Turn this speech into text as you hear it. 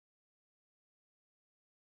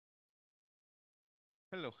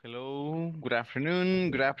Hello, hello. Good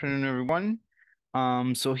afternoon, everyone.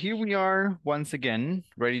 So here we are once again,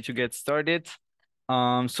 ready to get started.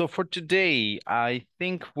 So for today, I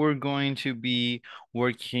think we're going to be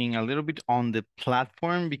working a little bit on the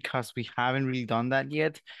platform because we haven't really done that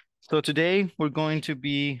yet. So today we're going to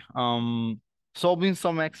be solving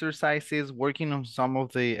some exercises, working on some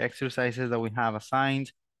of the exercises that we have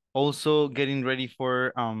assigned, also getting ready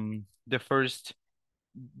for the first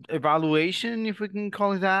evaluation, if we can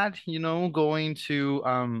call it that, going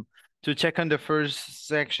to check on the first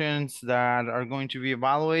sections that are going to be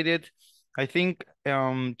evaluated. I think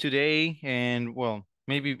today and well,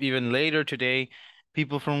 maybe even later today,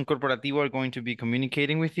 people from Corporativo are going to be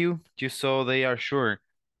communicating with you just so they are sure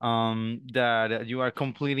that you are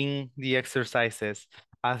completing the exercises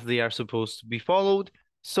as they are supposed to be followed.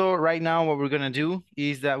 So right now what we're gonna do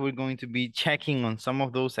is that we're going to be checking on some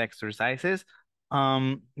of those exercises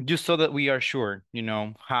just so that we are sure,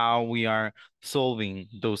 how we are solving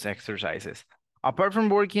those exercises. Apart from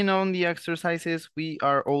working on the exercises, we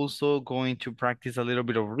are also going to practice a little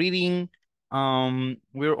bit of reading.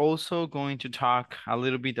 We're also going to talk a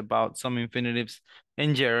little bit about some infinitives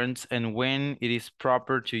and gerunds and when it is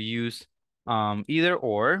proper to use either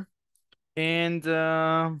or. And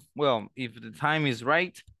well, if the time is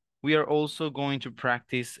right, we are also going to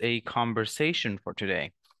practice a conversation for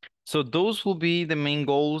today. So those will be the main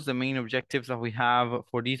goals, the main objectives that we have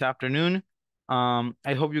for this afternoon.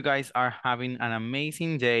 I hope you guys are having an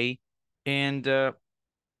amazing day and, are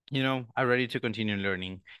ready to continue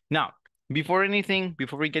learning. Now, before anything,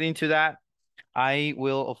 before we get into that, I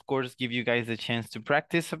will, of course, give you guys a chance to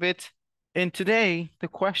practice a bit. And today, the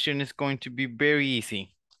question is going to be very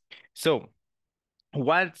easy. So,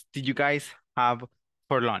 what did you guys have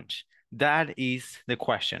for lunch? That is the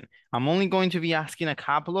question. I'm only going to be asking a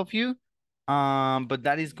couple of you, but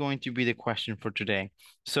that is going to be the question for today.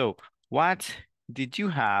 So, what did you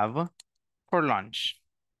have for lunch?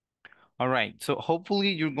 All right, so hopefully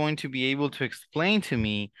you're going to be able to explain to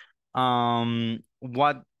me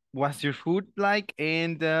what was your food like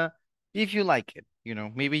and if you like it,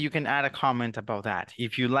 maybe you can add a comment about that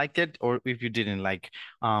if you liked it or if you didn't like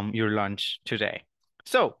your lunch today.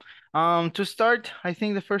 So, to start, I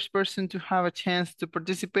think the first person to have a chance to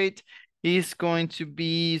participate is going to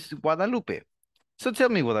be Guadalupe. So tell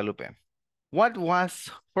me, Guadalupe, what was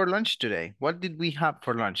for lunch today? What did we have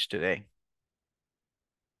for lunch today?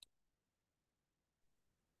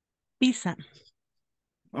 Pizza,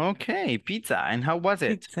 Okay, pizza. And how was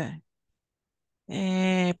it? pizza,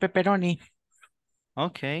 pepperoni.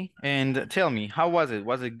 Okay. And tell me, how was it?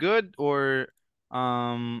 Was it good or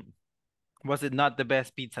um was it not the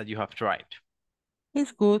best pizza you have tried?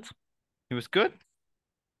 It's good. It was good?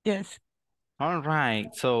 Yes. All right.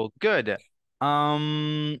 So good.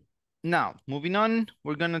 Um Now, moving on,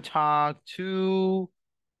 we're gonna talk to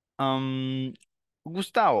um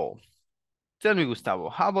Gustavo. Tell me, Gustavo,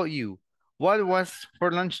 how about you? What was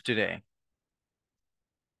for lunch today?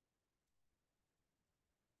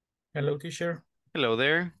 Hello, teacher. Hello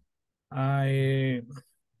there. I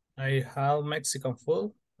I have Mexican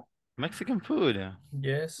food. Mexican food.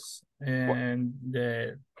 Yes, What? and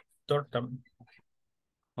the torta.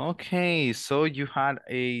 Okay, so you had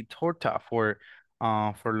a torta for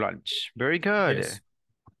lunch. Very good. Yes,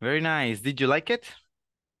 Very nice. Did you like it?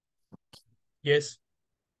 yes,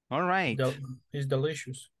 All right. the it's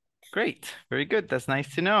delicious. Great. Very good. That's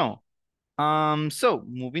nice to know. So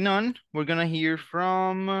moving on, we're gonna hear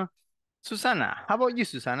from Susana. How about you,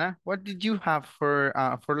 Susana? What did you have for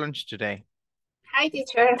lunch today? Hi,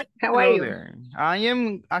 teacher. How are Hello you? there. I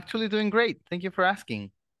am actually doing great. Thank you for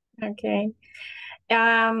asking. Okay.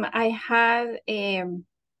 I had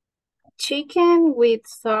chicken with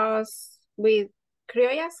sauce, with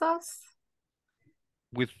criolla sauce.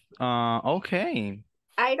 With okay.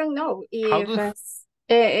 I don't know How if do it's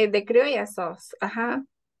the criolla sauce. how do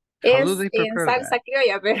Es they en prepare that? salsa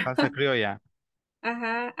criolla, pero Salsa criolla.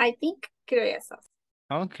 I think criolla sauce.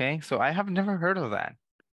 Okay, so I have never heard of that.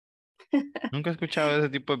 Nunca he escuchado ese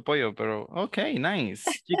tipo de pollo, pero okay, nice.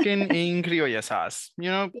 Chicken in criolla sauce.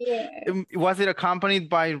 Yeah. Was it accompanied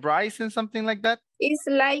by rice and something like that? It's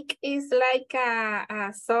like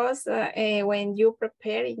a sauce when you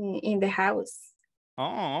prepare in the house.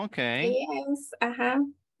 Oh, okay. Yes, All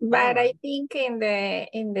But I right. think in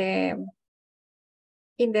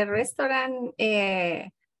the restaurant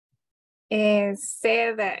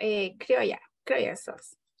said criolla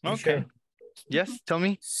sauce. Okay. Teacher, Yes, tell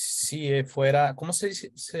me. si fuera, ¿cómo se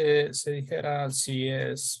dijera si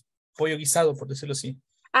es pollo guisado, por decirlo así?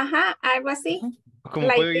 Algo así. Como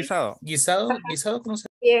Like pollo this. guisado. Guisado, ¿cómo se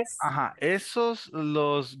Yes, Ajá,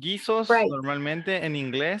 los guisos right. normalmente en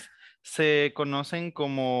inglés se conocen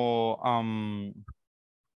como,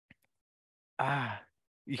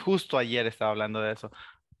 y justo ayer estaba hablando de eso.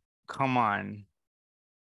 Come on.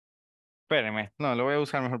 Espéreme, no, lo voy a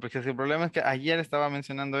buscar mejor porque el problema es que ayer estaba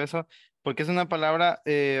mencionando eso porque es una palabra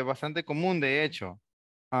bastante común, de hecho.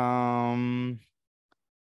 Um,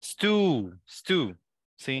 stew,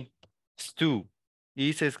 sí, stew.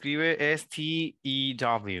 Y se escribe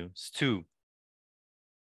S-T-E-W, stew.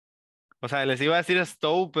 O sea, les iba a decir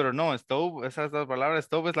stove, pero no, stove, esa es la palabra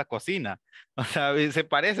stove es la cocina. O sea, y se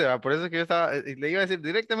parece, ¿verdad? Por eso es que yo estaba, le iba a decir,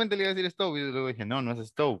 directamente le iba a decir stove, y luego dije, no, no es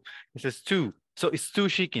stove, es stew. So, stew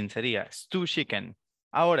chicken sería, stew chicken.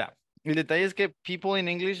 Ahora, el detalle es que people in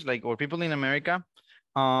English, like, or people in America,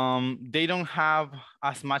 they don't have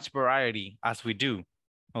as much variety as we do.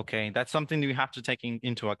 Okay, that's something we have to take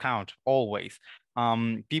into account always.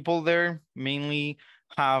 People there mainly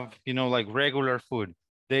have, like regular food.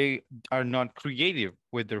 They are not creative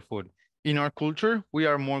with their food. In our culture, we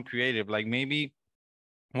are more creative. Like maybe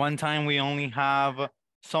one time we only have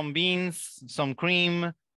some beans, some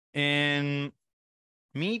cream, and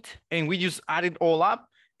meat, and we just add it all up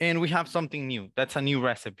and we have something new. That's a new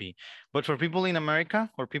recipe. But for people in America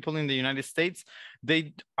or people in the United States,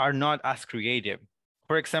 they are not as creative.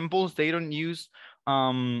 For examples, they don't use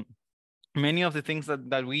many of the things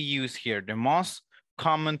that we use here. The most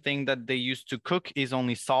common thing that they use to cook is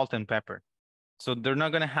only salt and pepper. So they're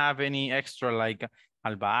not gonna have any extra like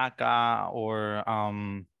albahaca or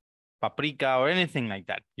paprika or anything like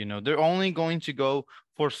that. They're only going to go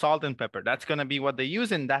for salt and pepper. That's gonna be what they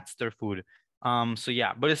use, and that's their food. So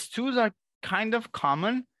yeah, but stews are kind of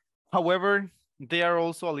common. However, they are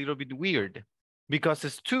also a little bit weird because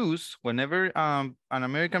stews, whenever an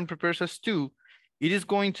American prepares a stew, it is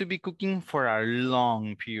going to be cooking for a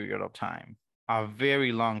long period of time, a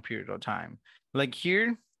very long period of time. Like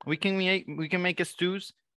here, we can make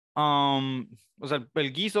stews. O sea,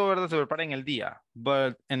 el guiso, ¿verdad? Se prepara en el día.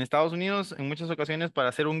 But en Estados Unidos, en muchas ocasiones, para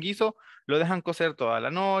hacer un guiso, lo dejan cocer toda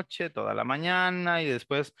la noche, toda la mañana, y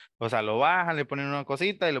después, o sea, lo bajan, le ponen una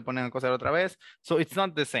cosita y lo ponen a cocer otra vez. So it's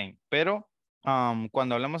not the same. Pero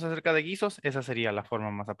cuando hablamos acerca de guisos, esa sería la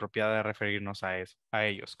forma más apropiada de referirnos a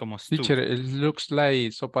ellos, como stew. Teacher, it looks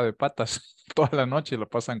like sopa de patas. Toda la noche lo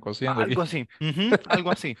pasan cociendo. Algo así,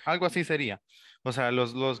 algo así sería. O sea,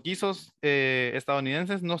 los guisos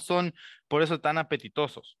estadounidenses no son por eso tan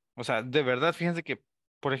apetitosos. O sea, de verdad, fíjense que,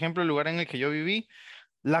 por ejemplo, el lugar en el que yo viví,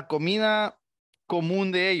 la comida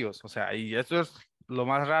común de ellos, o sea, y esto es lo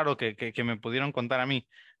más raro que me pudieron contar a mí,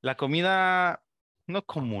 la comida no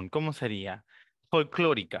común, ¿cómo sería?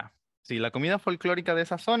 Folclórica. Sí, la comida folclórica de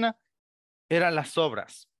esa zona eran las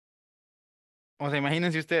sobras. O sea,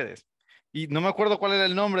 imagínense ustedes. Y no me acuerdo cuál era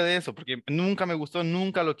el nombre de eso, porque nunca me gustó,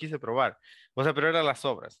 nunca lo quise probar. O sea, pero eran las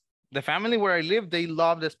sobras. The family where I live, they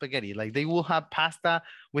love the spaghetti. Like they will have pasta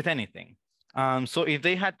with anything. So if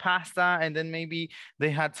they had pasta and then maybe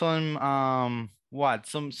they had some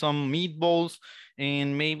some meatballs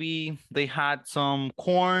and maybe they had some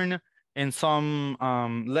corn and some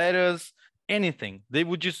lettuce, anything. They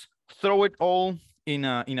would just throw it all in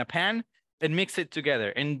a pan and mix it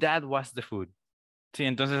together, and that was the food. Sí,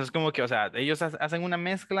 entonces es como que, o sea, ellos hacen una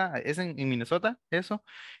mezcla, es en Minnesota, eso,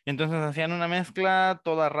 entonces hacían una mezcla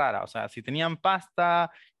toda rara, o sea, si tenían pasta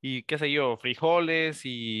y qué sé yo, frijoles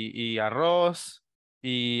y arroz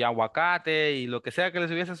y aguacate y lo que sea que les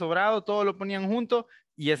hubiese sobrado, todo lo ponían junto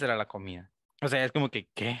y esa era la comida. O sea, es como que,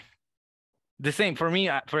 ¿qué? The same for me,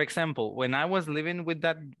 for example, when I was living with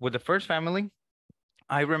the first family,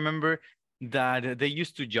 I remember that they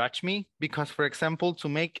used to judge me because, for example, to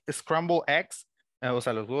make scrambled eggs, o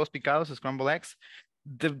sea, los huevos picados, scrambled eggs,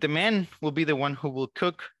 the man will be the one who will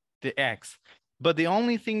cook the eggs. But the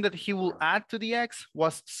only thing that he will add to the eggs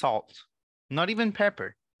was salt, not even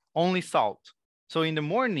pepper, only salt. So in the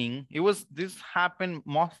morning, this happened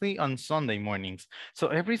mostly on Sunday mornings. So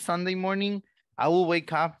every Sunday morning, I will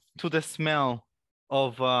wake up to the smell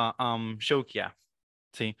of shokia.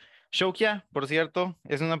 Sí. Shokia, por cierto,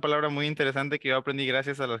 es una palabra muy interesante que yo aprendí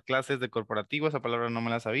gracias a las clases de corporativo. Esa palabra no me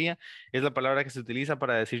la sabía. Es la palabra que se utiliza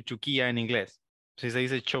para decir chuquilla en inglés. Sí, se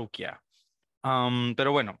dice chokia.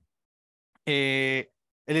 Pero bueno, el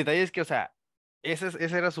detalle es que, o sea,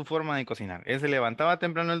 esa era su forma de cocinar. Él se levantaba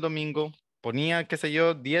temprano el domingo, ponía, qué sé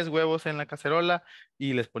yo, 10 huevos en la cacerola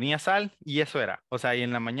y les ponía sal y eso era. O sea, y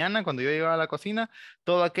en la mañana, cuando yo llegaba a la cocina,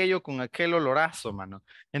 todo aquello con aquel olorazo, mano.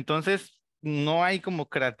 Entonces, no hay como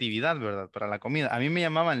creatividad, ¿verdad? Para la comida. A mí me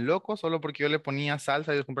llamaban loco solo porque yo le ponía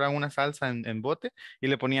salsa, ellos compraban una salsa en bote y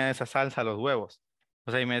le ponía esa salsa a los huevos.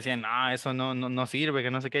 O sea, y me decían, eso no sirve, que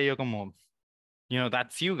no sé qué. Yo como, You know,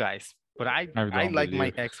 that's you guys. But I don't like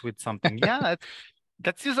my believe. ex with something. Yeah,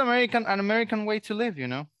 that's just an American way to live, you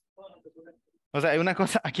know. O sea, hay una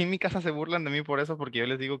cosa, aquí en mi casa se burlan de mí por eso, porque yo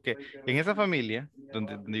les digo que en esa familia,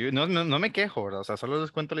 donde yo no me quejo, ¿verdad? O sea, solo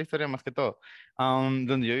les cuento la historia más que todo.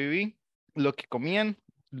 Donde yo viví, lo que comían,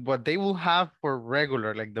 what they will have for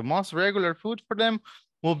regular, like the most regular food for them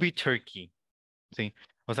will be turkey. Sí,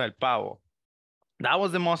 o sea, el pavo. That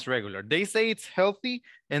was the most regular. They say it's healthy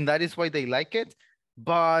and that is why they like it.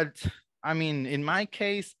 But I mean, in my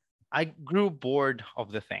case, I grew bored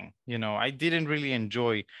of the thing. You know, I didn't really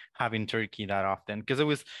enjoy having turkey that often because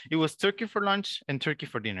it was turkey for lunch and turkey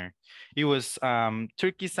for dinner. It was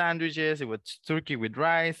turkey sandwiches, it was turkey with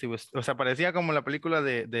rice, it was, o sea, parecía como la película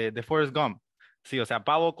de Forrest Gump. Sí, o sea,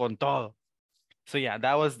 pavo con todo. So yeah,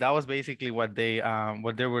 that was basically what they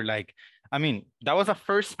were like. I mean, that was a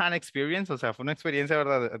first-hand experience, o sea, fue una experiencia,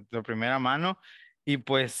 ¿verdad? De primera mano. Y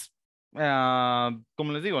pues,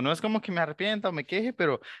 como les digo, no es como que me arrepienta o me queje,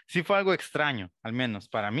 pero sí fue algo extraño, al menos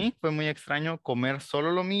para mí fue muy extraño comer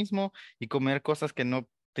solo lo mismo y comer cosas que no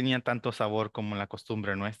tenían tanto sabor como la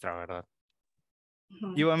costumbre nuestra, ¿verdad?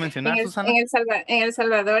 Ujú. ¿Iba a mencionar, Susana? En El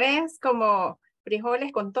Salvador es como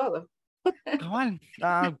frijoles con todo. Cabal,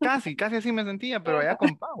 casi así me sentía, pero allá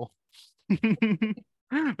con pavo.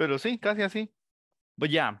 Pero sí, casi así. But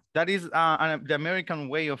yeah, that is the American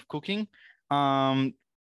way of cooking.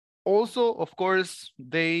 Also, of course,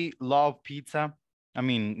 they love pizza. I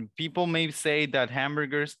mean, people may say that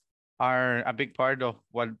hamburgers are a big part of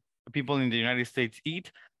what people in the United States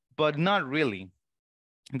eat, but not really.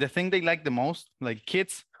 The thing they like the most, like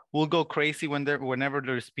kids will go crazy whenever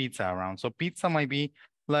there's pizza around. So pizza might be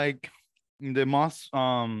like the most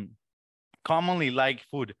commonly liked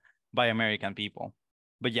food by American people.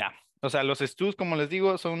 But yeah, o sea, los stews, como les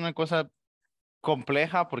digo, son una cosa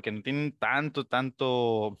compleja porque no tienen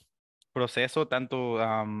tanto proceso, tanto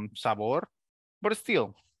sabor. But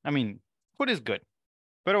still, I mean, food is good.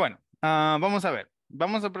 Pero bueno, vamos a ver.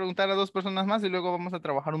 Vamos a preguntar a dos personas más y luego vamos a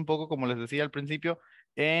trabajar un poco, como les decía al principio,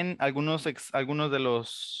 en algunos de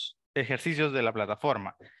los ejercicios de la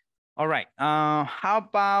plataforma. All right. How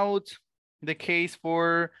about the case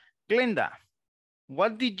for Glenda?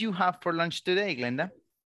 What did you have for lunch today, Glenda?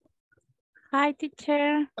 Hi,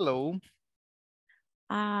 teacher. Hello.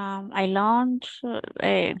 I lunch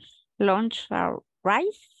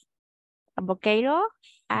rice, avocado,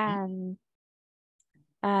 and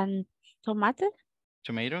tomato,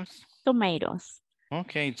 Tomatoes? tomatoes.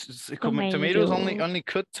 Okay. Tomatoes, Tomato. only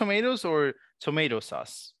cut tomatoes or tomato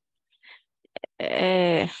sauce?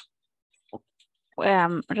 Eh,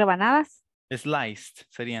 rebanadas, Sliced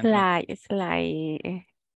sería entonces.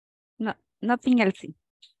 no, nothing else.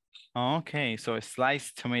 Okay, so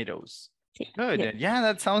sliced tomatoes. Sí, Good. yes. Yeah,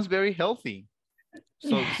 that sounds very healthy.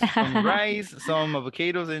 So some rice, some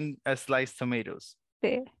avocados, and sliced tomatoes.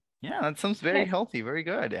 Sí, Yeah, that sounds very healthy. Very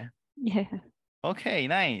good. yeah. Okay,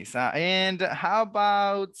 nice. And how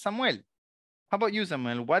about Samuel? How about you,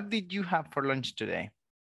 Samuel? What did you have for lunch today?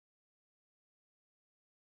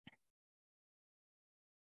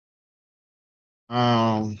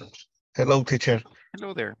 Hello, teacher.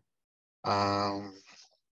 Hello there.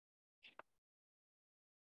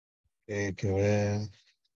 Que ver.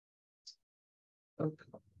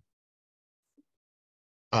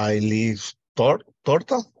 I leave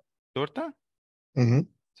torta. Torta? Mm-hmm.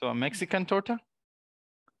 So a Mexican torta?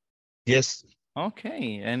 Yes.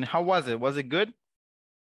 Okay, and how was it? Was it good?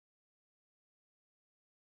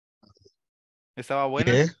 ¿Estaba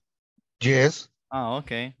buena? Yeah. Yes. Oh,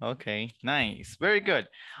 okay, nice, very good.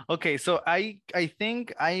 Okay, so I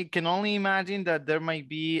think I can only imagine that there might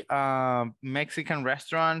be a Mexican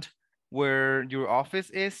restaurant where your office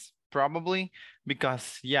is, probably,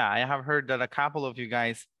 because yeah, I have heard that a couple of you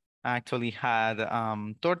guys actually had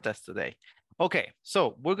tortas today. Okay,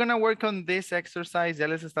 so we're gonna work on this exercise. Ya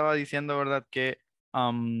les estaba diciendo, ¿verdad? Que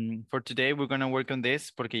for today we're gonna work on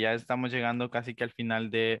this porque ya estamos llegando casi que al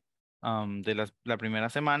final de la primera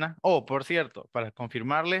semana. Oh, por cierto, para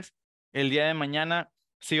confirmarles, el día de mañana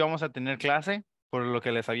sí vamos a tener clase, por lo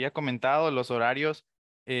que les había comentado, los horarios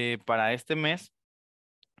para este mes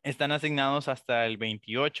están asignados hasta el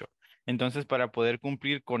 28. Entonces, para poder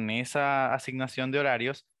cumplir con esa asignación de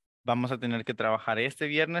horarios, vamos a tener que trabajar este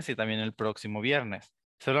viernes y también el próximo viernes.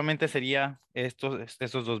 Solamente sería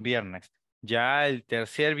estos dos viernes. Ya el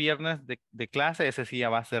tercer viernes de clase, ese sí ya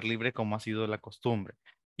va a ser libre como ha sido la costumbre.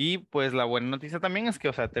 Y pues la buena noticia también es que,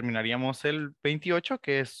 o sea, terminaríamos el 28,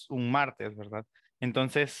 que es un martes, ¿verdad?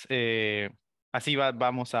 Entonces, así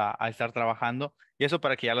vamos a estar trabajando. Y eso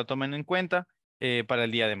para que ya lo tomen en cuenta para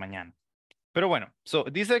el día de mañana. Pero bueno, so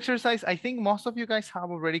this exercise, I think most of you guys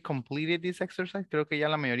have already completed this exercise. Creo que ya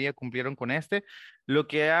la mayoría cumplieron con este. Lo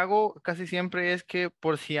que hago casi siempre es que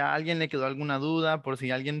por si a alguien le quedó alguna duda, por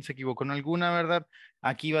si alguien se equivocó en alguna, ¿verdad?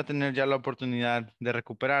 Aquí va a tener ya la oportunidad de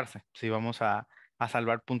recuperarse. Si vamos a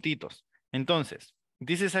salvar puntitos. Entonces,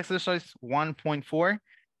 this is exercise 1.4.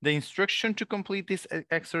 The instruction to complete this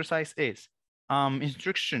exercise is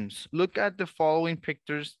instructions. Look at the following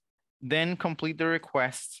pictures, then complete the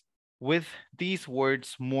requests. With these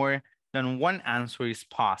words, more than one answer is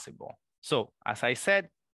possible. So, as I said,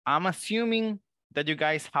 I'm assuming that you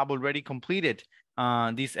guys have already completed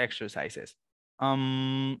these exercises.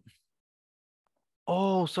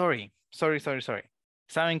 Oh, sorry.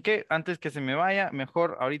 ¿Saben qué? Antes que se me vaya,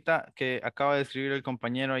 mejor ahorita que acaba de escribir el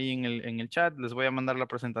compañero ahí en el chat, les voy a mandar la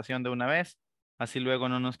presentación de una vez. Así luego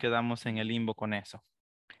no nos quedamos en el limbo con eso.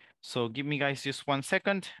 So give me guys just 1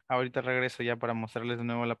 second. Ahorita regreso ya para mostrarles de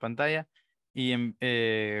nuevo la pantalla y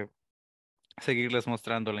seguirles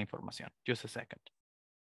mostrando la información. Just a second.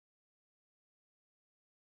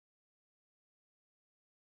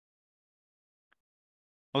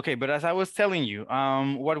 Okay, but as I was telling you,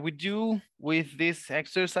 what we do with this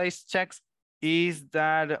exercise checks is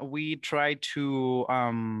that we try to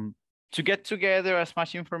get together as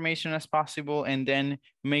much information as possible and then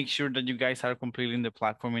make sure that you guys are completing the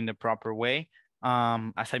platform in the proper way.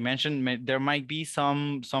 As I mentioned, there might be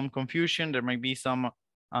some confusion. There might be some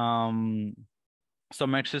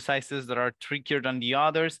exercises that are trickier than the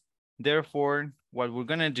others. Therefore, what we're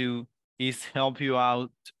gonna do is help you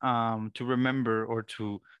out to remember or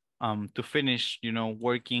to finish, you know,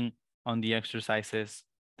 working on the exercises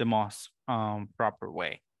the most proper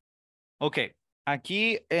way. Okay,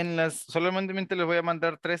 aquí solamente les voy a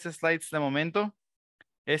mandar 3 slides de momento.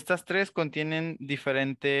 Estas 3 contienen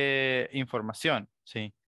diferente información,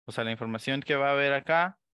 ¿sí? O sea, la información que va a haber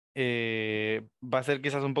acá va a ser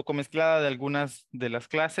quizás un poco mezclada de algunas de las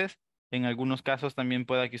clases. En algunos casos también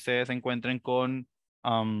pueda que ustedes se encuentren con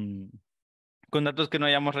datos que no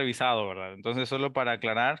hayamos revisado, ¿verdad? Entonces, solo para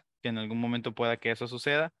aclarar que en algún momento pueda que eso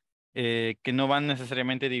suceda, que no van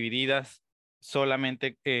necesariamente divididas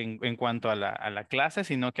solamente en cuanto a la clase,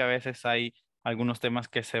 sino que a veces hay algunos temas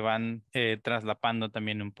que se van traslapando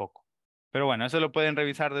también un poco. Pero bueno, eso lo pueden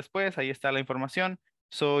revisar después, ahí está la información.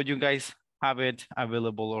 So you guys have it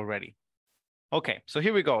available already. Okay, so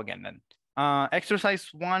here we go again then. Exercise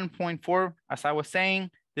 1.4, as I was saying,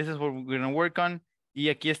 this is what we're going to work on. Y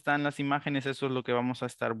aquí están las imágenes, eso es lo que vamos a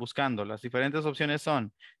estar buscando. Las diferentes opciones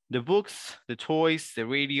son the books, the toys, the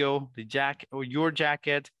radio, the jacket or your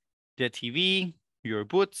jacket, the TV, your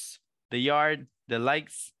boots, the yard, the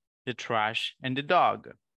lights, the trash, and the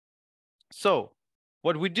dog. So,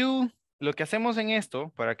 what we do, lo que hacemos en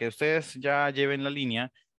esto, para que ustedes ya lleven la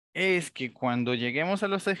línea, es que cuando lleguemos a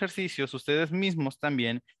los ejercicios, ustedes mismos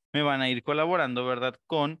también me van a ir colaborando, ¿verdad?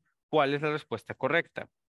 Con cuál es la respuesta correcta,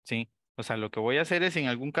 ¿sí? O sea, lo que voy a hacer es, si en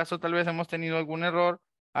algún caso tal vez hemos tenido algún error,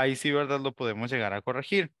 ahí sí, ¿verdad? Lo podemos llegar a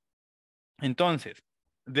corregir. Entonces,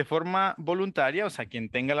 de forma voluntaria, o sea, quien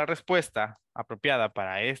tenga la respuesta apropiada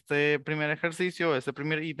para este primer ejercicio, este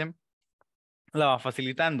primer ítem, la va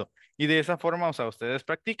facilitando. Y de esa forma, o sea, ustedes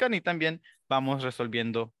practican y también vamos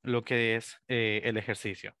resolviendo lo que es el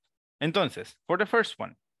ejercicio. Entonces, for the first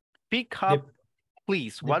one, pick up,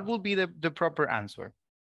 please. What will be the proper answer?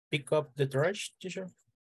 Pick up the trash, teacher.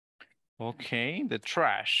 Okay, the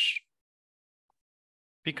trash.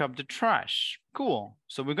 Pick up the trash. Cool.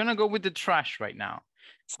 So we're going to go with the trash right now.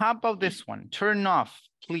 How about this one? Turn off,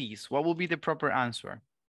 please. What will be the proper answer?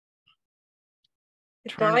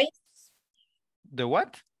 Toys. The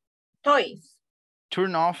what? Toys.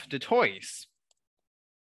 Turn off the toys.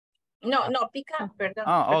 No, pick up, perdón.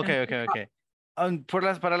 Ah, ok.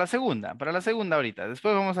 Para la segunda ahorita.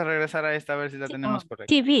 Después vamos a regresar a esta a ver si la tenemos correcta.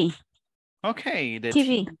 TV. Okay, the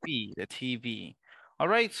TV. TV. All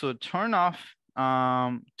right, so turn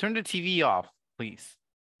the TV off, please.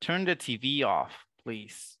 Turn the TV off,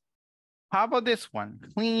 please. How about this one?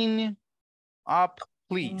 Clean up,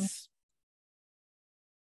 please.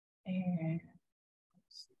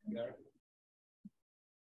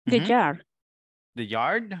 The yard. The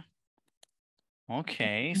yard?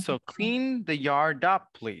 Okay, so clean the yard up,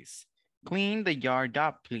 please. Clean the yard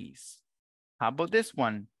up, please. How about this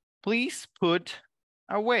one? Please put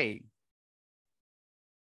away.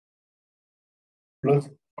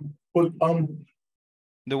 Put on.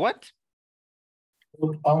 The what?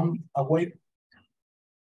 Put on away.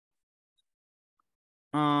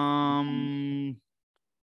 ¿Cuál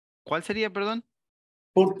sería, perdón?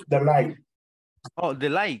 Put the light. Oh, the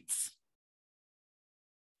lights.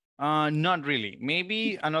 Not really.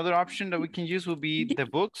 Maybe another option that we can use would be the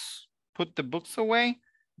books. put the books away,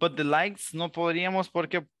 but the lights no podríamos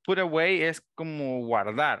porque put away es como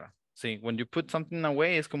guardar. Sí, when you put something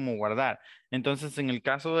away es como guardar. Entonces, en el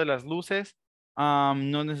caso de las luces,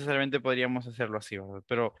 no necesariamente podríamos hacerlo así, ¿verdad?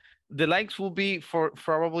 Pero the lights will be for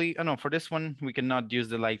probably, oh no, for this one, we cannot use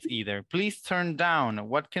the lights either. Please turn down.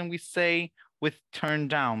 What can we say with turn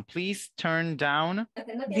down? Please turn down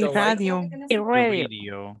The radio. The the radio.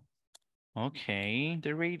 radio. Okay,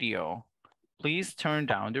 the radio. Please turn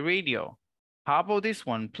down the radio. How about this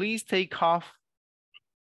one? Please take off.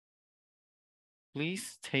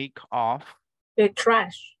 Please take off. The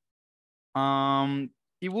trash.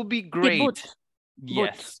 It would be The great. boot.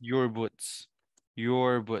 Yes, Boots. your boots.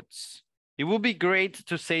 Your boots. It would be great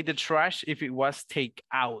to say the trash if it was take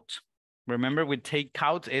out. Remember, with take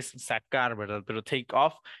out es sacar, ¿verdad? Pero take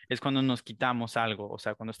off es cuando nos quitamos algo. O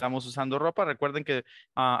sea, cuando estamos usando ropa, recuerden que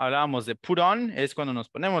hablábamos de put on, es cuando nos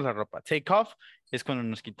ponemos la ropa. Take off es cuando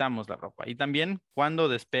nos quitamos la ropa. Y también cuando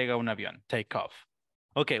despega un avión. Take off.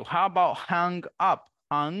 Okay, how about hang up?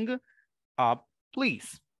 Hang up,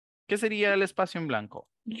 please. ¿Qué sería el espacio en blanco?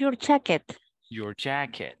 Your jacket. Your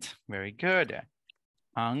jacket. Very good.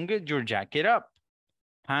 Hang your jacket up.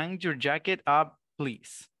 Hang your jacket up,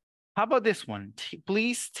 please. How about this one?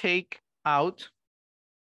 Please take out.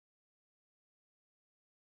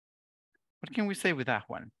 What can we say with that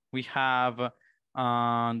one? We have,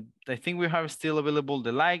 I think we have still available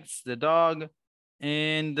the lights, the dog,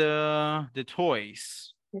 and the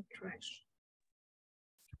toys. The trash.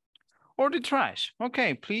 Or the trash.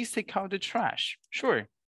 Okay, please take out the trash. Sure.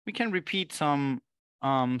 We can repeat some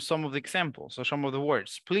of the examples or some of the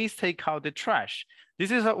words. Please take out the trash. This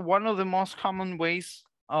is one of the most common ways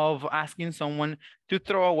of asking someone to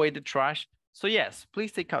throw away the trash. So yes,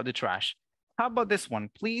 please take out the trash. How about this one?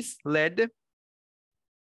 Please let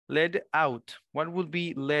out. What would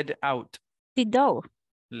be let out? The dog.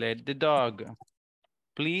 Let the dog.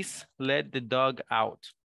 Please let the dog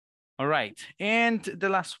out. All right, and the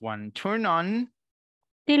last one, turn on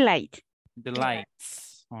The light. the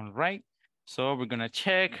lights. All right, so we're gonna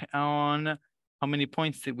check on how many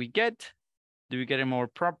points did we get? Did we get it more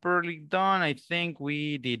properly done? I think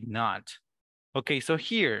we did not. Okay, so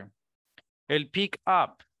here, el pick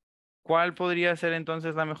up. ¿Cuál podría ser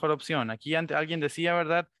entonces la mejor opción? Aquí alguien decía,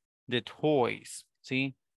 ¿verdad? The toys,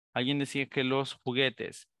 ¿sí? Alguien decía que los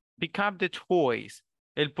juguetes. Pick up the toys.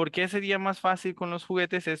 El por qué sería más fácil con los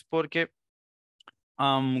juguetes es porque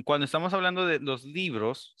cuando estamos hablando de los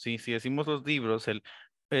libros, ¿sí? Si decimos los libros,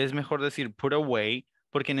 es mejor decir put away,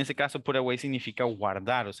 porque en ese caso put away significa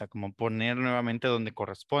guardar, o sea, como poner nuevamente donde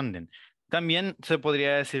corresponden. También se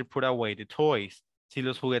podría decir put away the toys, si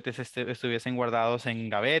los juguetes estuviesen guardados en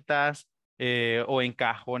gavetas o en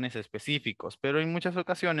cajones específicos, pero en muchas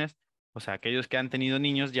ocasiones, o sea, aquellos que han tenido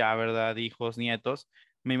niños ya, ¿verdad? Hijos, nietos,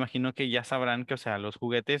 me imagino que ya sabrán que, o sea, los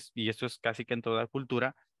juguetes, y esto es casi que en toda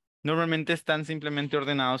cultura, normalmente están simplemente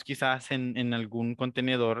ordenados quizás en algún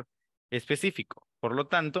contenedor específico. Por lo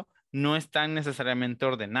tanto, no están necesariamente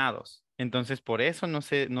ordenados. Entonces, por eso no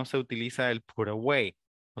se utiliza el put away.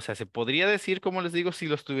 O sea, se podría decir, como les digo, si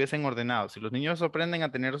los tuviesen ordenados. Si los niños aprenden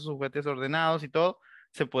a tener sus juguetes ordenados y todo,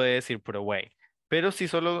 se puede decir put away. Pero si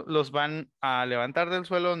solo los van a levantar del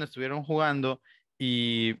suelo donde estuvieron jugando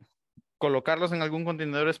y colocarlos en algún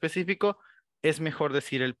contenedor específico, es mejor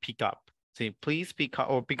decir el pick up. Sí, please pick up,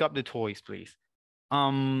 or pick up the toys, please.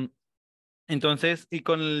 Entonces, y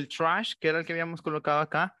con el trash, que era el que habíamos colocado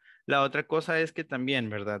acá, la otra cosa es que también,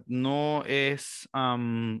 ¿verdad? No es,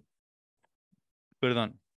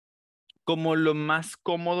 perdón, como lo más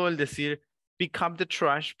cómodo el decir pick up the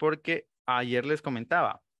trash, porque ayer les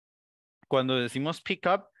comentaba, cuando decimos pick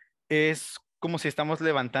up, es como si estamos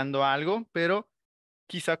levantando algo, pero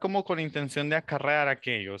quizá como con intención de acarrear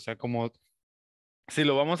aquello, o sea, como si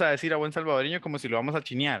lo vamos a decir a buen salvadoreño, como si lo vamos a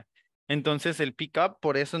chinear. Entonces el pick up,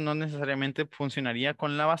 por eso no necesariamente funcionaría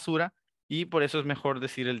con la basura y por eso es mejor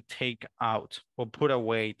decir el take out o put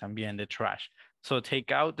away también the trash. So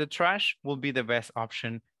take out the trash will be the best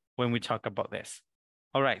option when we talk about this.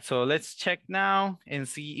 All right, so let's check now and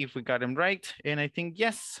see if we got them right. And I think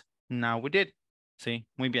yes, now we did. Sí,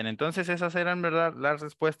 muy bien. Entonces esas eran, ¿verdad?, las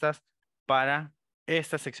respuestas para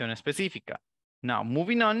esta sección específica. Now,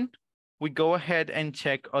 moving on, we go ahead and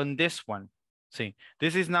check on this one. See,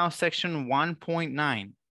 this is now section 1.9,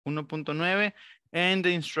 1.9, and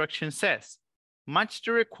the instruction says, match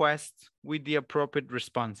the request with the appropriate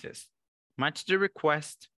responses. Match the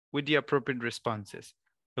request with the appropriate responses.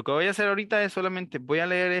 Lo que voy a hacer ahorita es solamente voy a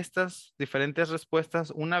leer estas diferentes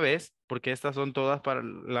respuestas una vez, porque estas son todas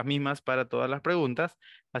las mismas para todas las preguntas,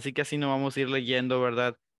 así que así no vamos a ir leyendo,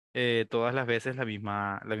 ¿verdad? Todas las veces la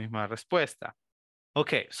misma respuesta.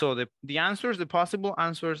 Okay, so the answers, the possible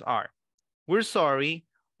answers are, we're sorry,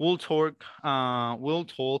 we'll talk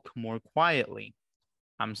more quietly.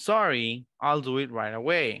 I'm sorry, I'll do it right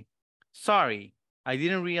away. Sorry, I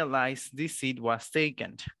didn't realize this seat was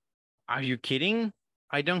taken. Are you kidding?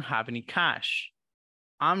 I don't have any cash.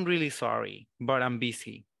 I'm really sorry, but I'm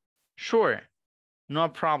busy. Sure, no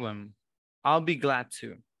problem. I'll be glad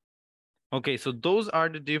to. Okay, so those are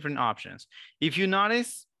the different options. If you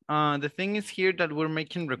notice, the thing is here that we're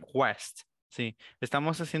making requests. Sí,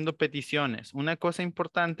 estamos haciendo peticiones. Una cosa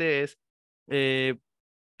importante es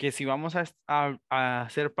que si vamos a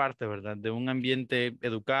ser parte, ¿verdad? De un ambiente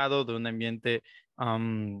educado, de un ambiente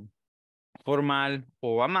formal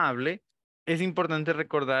o amable, es importante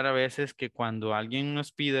recordar a veces que cuando alguien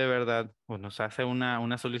nos pide, ¿verdad? O nos hace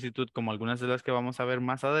una solicitud como algunas de las que vamos a ver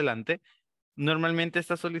más adelante, normalmente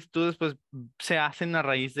estas solicitudes pues se hacen a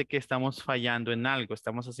raíz de que estamos fallando en algo,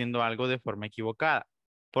 estamos haciendo algo de forma equivocada.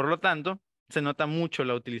 Por lo tanto, se nota mucho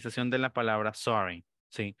la utilización de la palabra sorry,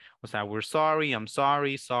 ¿sí? O sea, we're sorry, I'm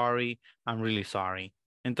sorry, sorry, I'm really sorry.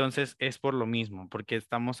 Entonces es por lo mismo, porque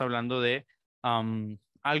estamos hablando de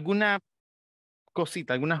alguna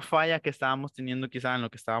cosita, alguna falla que estábamos teniendo quizá en lo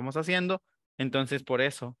que estábamos haciendo. Entonces, por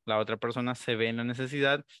eso la otra persona se ve en la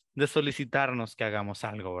necesidad de solicitarnos que hagamos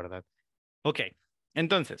algo, ¿verdad? Okay,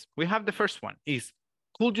 entonces, we have the first one is,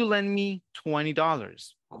 could you lend me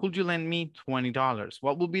 $20? Could you lend me $20?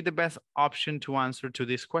 What would be the best option to answer to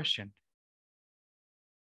this question?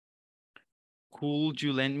 Could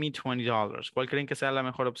you lend me $20? ¿Cuál creen que sea la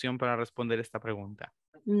mejor opción para responder esta pregunta?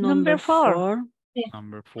 Number 4.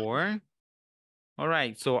 Number 4. All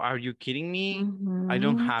right, so are you kidding me? I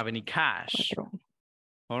don't have any cash.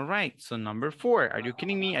 All right, so number 4, are you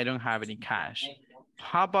kidding me? I don't have any cash.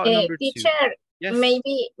 How about number 2? Teacher, Yes.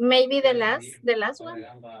 maybe the last one.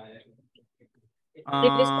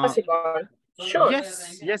 It is possible. Sure.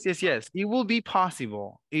 Yes. It will be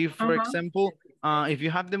possible. If, for example, if you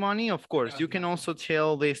have the money, of course, you can also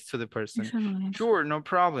tell this to the person. Sure, no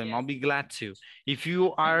problem. I'll be glad to. If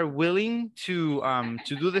you are willing to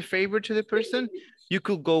do the favor to the person, you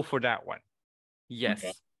could go for that one. Yes.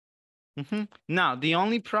 Okay. Now, the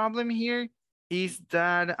only problem here is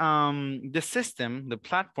that the system, the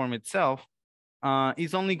platform itself,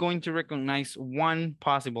 is only going to recognize one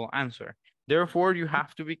possible answer. Therefore, you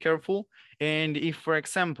have to be careful. And if, for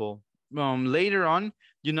example, later on,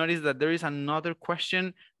 you notice that there is another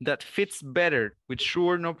question that fits better with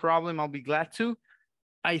sure, no problem, I'll be glad to,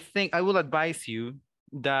 I think I will advise you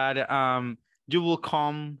that you will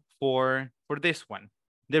come for this one.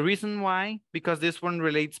 The reason why, because this one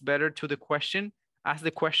relates better to the question, as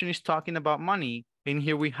the question is talking about money, and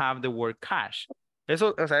here we have the word cash.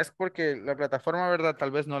 Eso, o sea, es porque la plataforma, ¿verdad?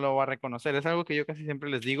 Tal vez no lo va a reconocer. Es algo que yo casi siempre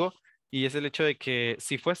les digo, y es el hecho de que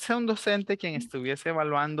si fuese un docente quien estuviese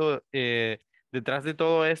evaluando detrás de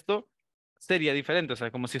todo esto, sería diferente. O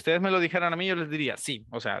sea, como si ustedes me lo dijeran a mí, yo les diría, sí,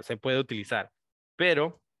 o sea, se puede utilizar.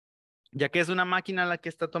 Pero, ya que es una máquina la que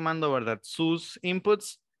está tomando, ¿verdad? Sus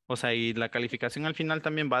inputs, o sea, y la calificación al final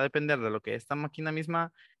también va a depender de lo que esta máquina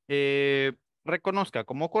misma reconozca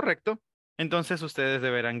como correcto, entonces ustedes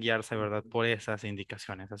deberán guiarse, ¿verdad? Por esas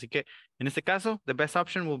indicaciones. Así que, en este caso, the best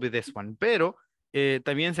option will be this one. Pero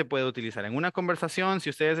también se puede utilizar en una conversación, si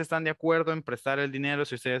ustedes están de acuerdo en prestar el dinero,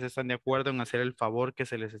 si ustedes están de acuerdo en hacer el favor que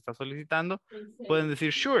se les está solicitando, pueden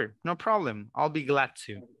decir, sure, no problem, I'll be glad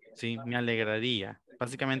to. Sí, me alegraría.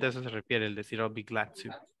 Básicamente a eso se refiere el decir I'll be glad to.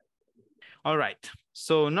 All right,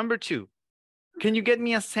 so number 2. Can you get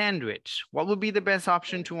me a sandwich? What would be the best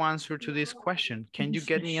option to answer to this question? Can you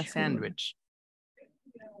get me a sandwich?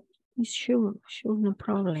 Sure, no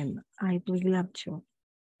problem. I'll be glad to.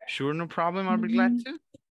 Sure, no problem, I'll be glad to?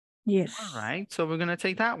 Yes. All right, so we're gonna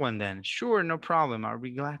take that one then. Sure, no problem, I'll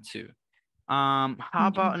be glad to. How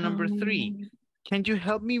about number 3? Can you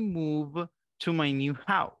help me move to my new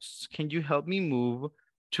house? Can you help me move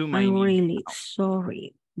to my new house? I'm really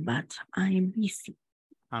sorry, but I'm busy.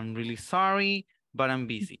 I'm really sorry, but I'm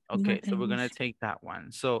busy. Okay, so we're gonna take that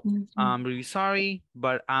one. So I'm really sorry,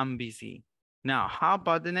 but I'm busy. Now, how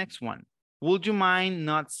about the next one? Would you mind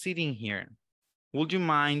not sitting here? Would you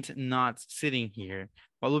mind not sitting here?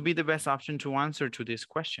 What would be the best option to answer to this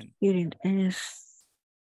question? It is,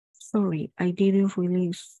 sorry, I didn't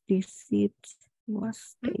realize this seat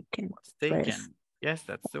was taken. Was taken. Yes,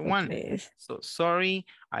 that's the one. So sorry,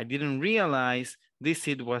 I didn't realize this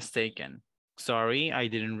seat was taken. Sorry, I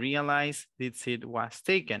didn't realize this seat was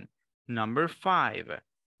taken. Number 5.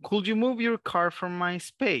 Could you move your car from my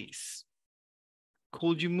space?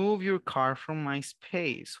 Could you move your car from my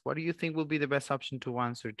space? What do you think will be the best option to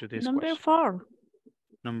answer to this question? Number 4.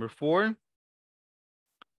 Number 4.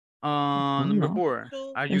 Number no. 4.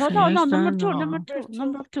 Are you It's finished? an number están, two,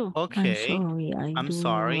 number two. I'm Okay. sorry, I I'm do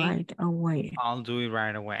sorry. right away. I'll do it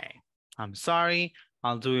right away. I'm sorry.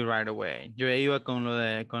 I'll do it right away. Yo iba con lo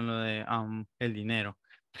de el dinero.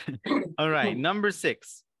 All right. Number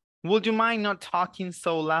 6. Would you mind not talking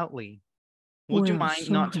so loudly? Would you We're mind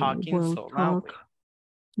not sorry, talking we'll so loudly? talk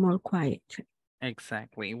more quiet.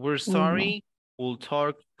 Exactly. We're no. sorry. We'll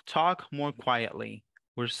talk more quietly.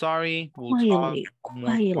 We're sorry. We'll talk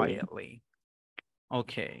more quietly.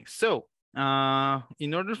 Okay. So,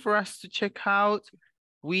 in order for us to check out,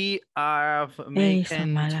 we have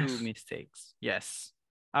making malas. 2 mistakes. Yes.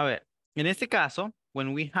 A ver, en este caso,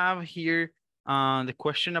 when we have here the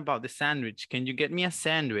question about the sandwich, can you get me a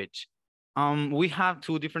sandwich? We have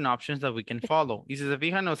 2 different options that we can follow. Y si se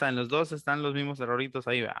fijan, o sea, en los dos están los mismos erroritos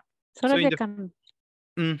ahí, ¿verdad? Solo So in de the- cam-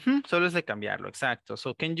 Solo es de cambiarlo, exacto.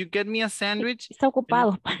 So, can you get me a sandwich? Está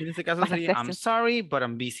ocupado. En este caso para sería, I'm hacerse. sorry, but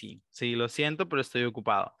I'm busy. Sí, lo siento, pero estoy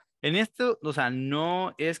ocupado. En esto, o sea,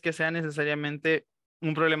 no es que sea necesariamente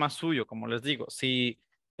un problema suyo, como les digo. Si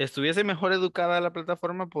estuviese mejor educada la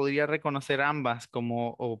plataforma, podría reconocer ambas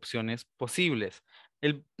como opciones posibles.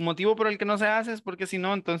 El motivo por el que no se hace es porque si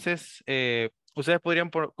no, entonces ustedes podrían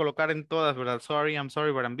colocar en todas, ¿verdad? Sorry, I'm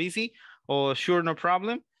sorry, but I'm busy. O sure, no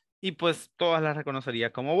problem. Y pues todas las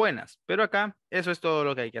reconocería como buenas. Pero acá, eso es todo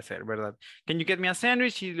lo que hay que hacer, ¿verdad? Can you get me a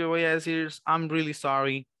sandwich? Y le voy a decir, I'm really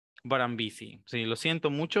sorry, but I'm busy. Sí, lo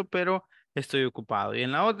siento mucho, pero estoy ocupado. Y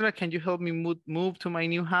en la otra, can you help me move to my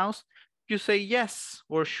new house? You say yes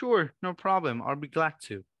or sure, no problem, I'll be glad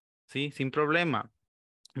to. Sí, sin problema.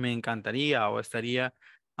 Me encantaría o estaría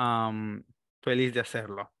feliz de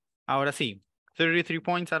hacerlo. Ahora sí, 33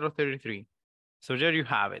 points out of 33. So there you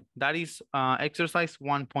have it. That is exercise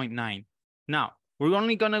 1.9. Now, we're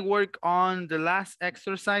only going to work on the last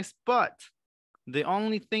exercise, but the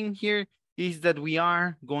only thing here is that we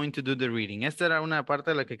are going to do the reading. Esta era una parte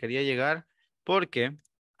a la que quería llegar porque,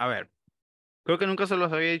 a ver, creo que nunca se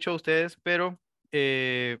los había dicho a ustedes, pero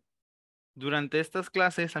durante estas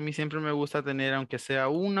clases a mí siempre me gusta tener, aunque sea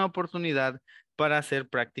una oportunidad para hacer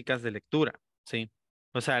prácticas de lectura, ¿sí?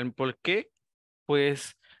 O sea, ¿por qué?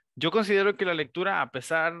 Pues yo considero que la lectura, a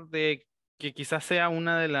pesar de que quizás sea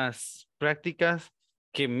una de las prácticas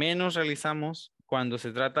que menos realizamos cuando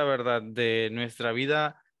se trata, ¿verdad?, de nuestra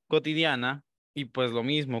vida cotidiana, y pues lo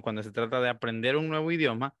mismo cuando se trata de aprender un nuevo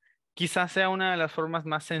idioma, quizás sea una de las formas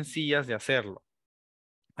más sencillas de hacerlo.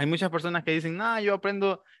 Hay muchas personas que dicen, no, yo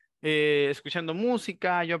aprendo escuchando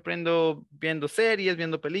música, yo aprendo viendo series,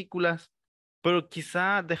 viendo películas, pero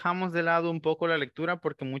quizá dejamos de lado un poco la lectura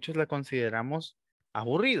porque muchos la consideramos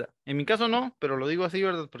aburrida. En mi caso no, pero lo digo así,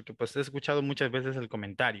 ¿verdad? Porque pues he escuchado muchas veces el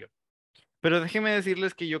comentario. Pero déjenme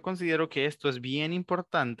decirles que yo considero que esto es bien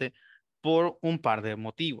importante por un par de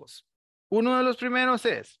motivos. Uno de los primeros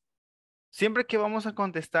es, siempre que vamos a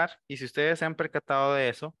contestar, y si ustedes se han percatado de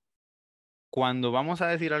eso, cuando vamos a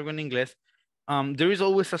decir algo en inglés, there is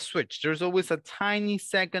always a switch. There's always a tiny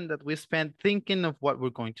second that we spend thinking of what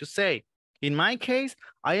we're going to say. In my case,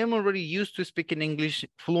 I am already used to speaking English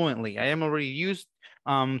fluently. I am already used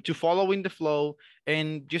to following the flow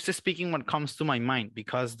and just speaking what comes to my mind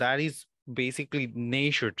because that is basically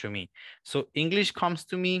nature to me. So English comes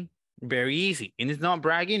to me very easy. And it's not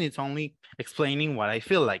bragging, it's only explaining what I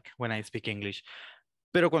feel like when I speak English.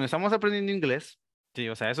 Pero cuando estamos aprendiendo inglés, sí,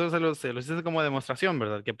 o sea, eso se lo hice como demostración,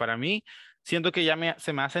 ¿verdad? Que para mí siento que ya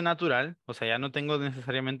se me hace natural, o sea, ya no tengo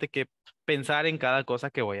necesariamente que pensar en cada cosa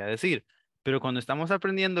que voy a decir. Pero cuando estamos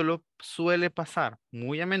aprendiéndolo, suele pasar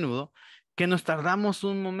muy a menudo que nos tardamos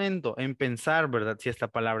un momento en pensar, ¿verdad? Si esta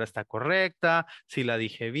palabra está correcta, si la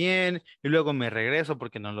dije bien, y luego me regreso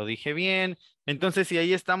porque no lo dije bien. Entonces, si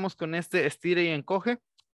ahí estamos con este estira y encoge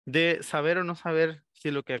de saber o no saber si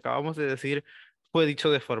lo que acabamos de decir fue dicho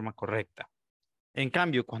de forma correcta. En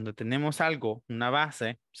cambio, cuando tenemos algo, una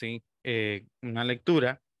base, ¿sí? Una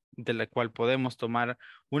lectura de la cual podemos tomar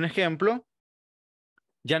un ejemplo,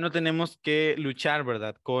 ya no tenemos que luchar,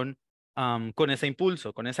 ¿verdad? Con ese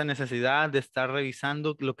impulso, con esa necesidad de estar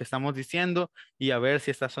revisando lo que estamos diciendo y a ver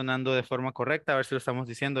si está sonando de forma correcta, a ver si lo estamos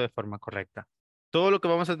diciendo de forma correcta. Todo lo que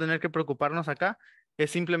vamos a tener que preocuparnos acá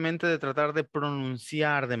es simplemente de tratar de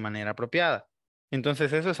pronunciar de manera apropiada.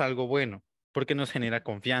 Entonces eso es algo bueno, porque nos genera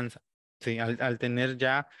confianza, ¿sí? Al tener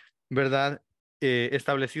ya, ¿verdad?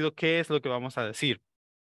 Establecido qué es lo que vamos a decir.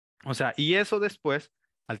 O sea, y eso después,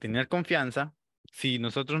 al tener confianza, si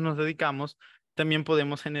nosotros nos dedicamos, también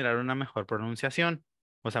podemos generar una mejor pronunciación.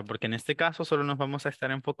 O sea, porque en este caso solo nos vamos a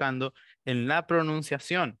estar enfocando en la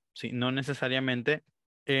pronunciación, ¿sí? No necesariamente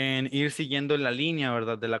en ir siguiendo la línea,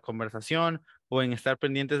 ¿verdad? De la conversación o en estar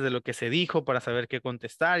pendientes de lo que se dijo para saber qué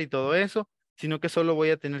contestar y todo eso, sino que solo voy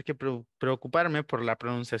a tener que preocuparme por la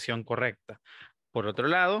pronunciación correcta. Por otro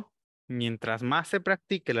lado, mientras más se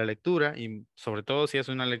practique la lectura, y sobre todo si es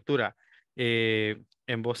una lectura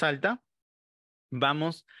en voz alta,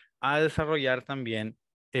 vamos a desarrollar también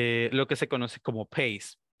lo que se conoce como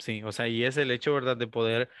pace, ¿sí? O sea, y es el hecho, ¿verdad?, de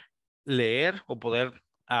poder leer o poder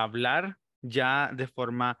hablar ya de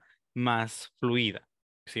forma más fluida,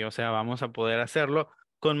 ¿sí? O sea, vamos a poder hacerlo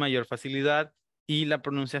con mayor facilidad y la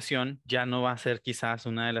pronunciación ya no va a ser quizás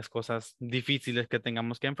una de las cosas difíciles que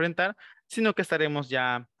tengamos que enfrentar, sino que estaremos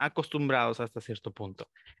ya acostumbrados hasta cierto punto.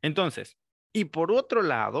 Entonces, y por otro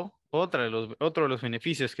lado, otro de los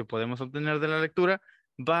beneficios que podemos obtener de la lectura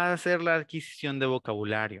va a ser la adquisición de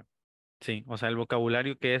vocabulario. Sí, o sea, el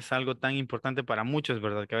vocabulario que es algo tan importante para muchos,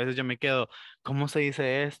 ¿verdad? Que a veces yo me quedo, ¿cómo se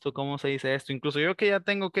dice esto? ¿Cómo se dice esto? Incluso yo que ya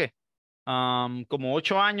tengo, ¿qué? Como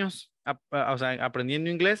 8 años, o sea,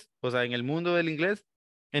 aprendiendo inglés, o sea, en el mundo del inglés.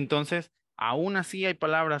 Entonces, aún así hay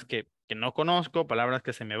palabras que no conozco, palabras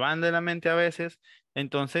que se me van de la mente a veces.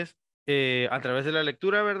 Entonces, a través de la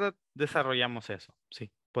lectura, ¿verdad? Desarrollamos eso,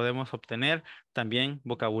 sí. Podemos obtener también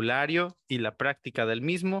vocabulario y la práctica del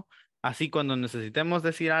mismo. Así cuando necesitemos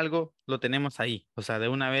decir algo, lo tenemos ahí, o sea, de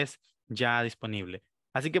una vez ya disponible.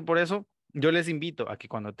 Así que por eso yo les invito a que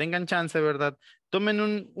cuando tengan chance, ¿verdad?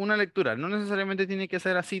 Tomen una lectura. No necesariamente tiene que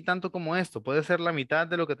ser así tanto como esto. Puede ser la mitad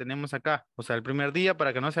de lo que tenemos acá. O sea, el primer día,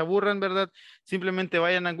 para que no se aburran, ¿verdad? Simplemente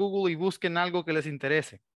vayan a Google y busquen algo que les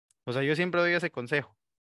interese. O sea, yo siempre doy ese consejo.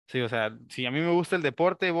 Sí, o sea, si a mí me gusta el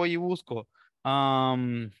deporte, voy y busco.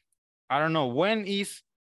 I don't know, when is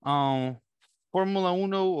Fórmula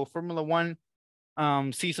 1 o Fórmula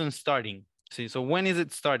 1 season starting? Sí, so when is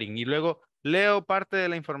it starting? Y luego leo parte de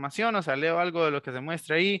la información, o sea, leo algo de lo que se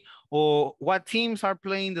muestra ahí, o what teams are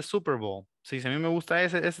playing the Super Bowl. Sí, si a mí me gusta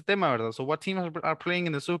ese tema, ¿verdad? So what teams are playing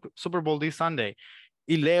in the Super Bowl this Sunday?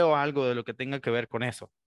 Y leo algo de lo que tenga que ver con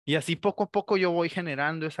eso. Y así poco a poco yo voy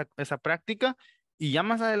generando esa práctica y ya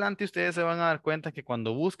más adelante ustedes se van a dar cuenta que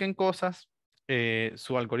cuando busquen cosas,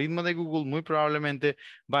 su algoritmo de Google muy probablemente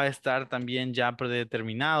va a estar también ya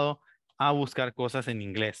predeterminado a buscar cosas en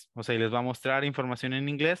inglés. O sea, y les va a mostrar información en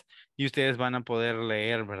inglés y ustedes van a poder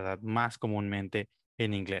leer, ¿verdad? Más comúnmente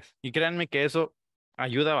en inglés. Y créanme que eso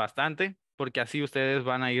ayuda bastante porque así ustedes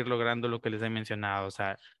van a ir logrando lo que les he mencionado. O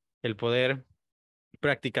sea, el poder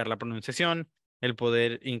practicar la pronunciación, el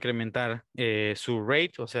poder incrementar su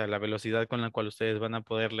rate, o sea, la velocidad con la cual ustedes van a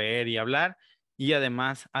poder leer y hablar y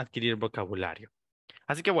además adquirir vocabulario.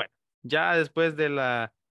 Así que bueno, ya después de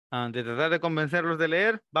tratar de convencerlos de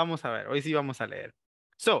leer, vamos a ver, hoy sí vamos a leer.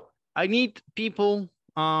 So, I need people,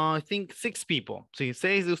 I think 6 people. Sí,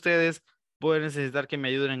 6 de ustedes pueden necesitar que me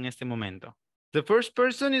ayuden en este momento. The first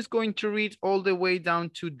person is going to read all the way down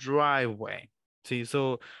to driveway. Sí,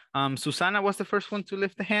 so, Susana was the first one to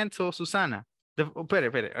lift the hand, so Susana.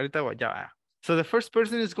 Espere, ahorita voy, ya va. So the first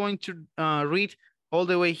person is going to read all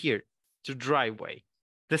the way here to driveway.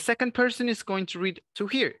 The second person is going to read to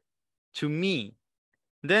here, to me.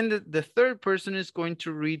 Then the third person is going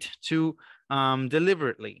to read to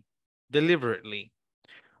deliberately.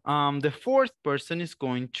 The fourth person is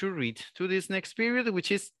going to read to this next period,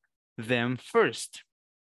 which is them first.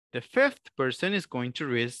 The fifth person is going to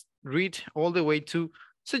read all the way to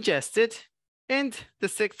suggested. And the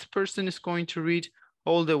sixth person is going to read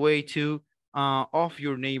all the way to of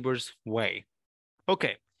your neighbor's way.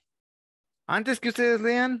 Okay. Antes que ustedes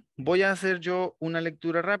lean, voy a hacer yo una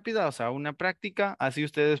lectura rápida, o sea, una práctica, así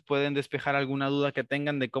ustedes pueden despejar alguna duda que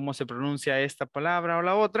tengan de cómo se pronuncia esta palabra o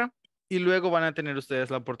la otra, y luego van a tener ustedes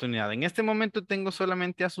la oportunidad. En este momento tengo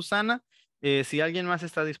solamente a Susana. Si alguien más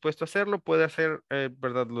está dispuesto a hacerlo, puede hacer,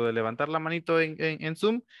 ¿verdad? Lo de levantar la manito en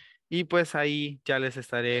Zoom, y pues ahí ya les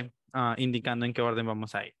estaré indicando en qué orden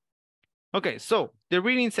vamos a ir. Okay, so the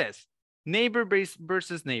reading says, neighbor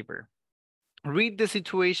versus neighbor. Read the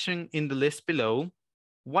situation in the list below.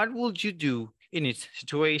 What would you do in each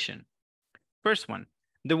situation? First one,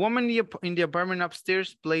 the woman in the apartment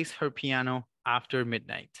upstairs plays her piano after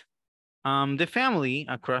midnight. The family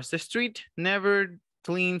across the street never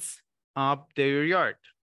cleans up their yard.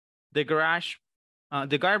 The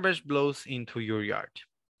garbage blows into your yard.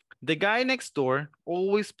 The guy next door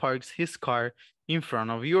always parks his car in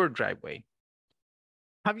front of your driveway.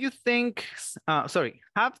 Have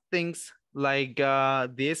things like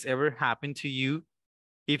this ever happened to you?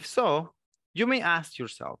 If so, you may ask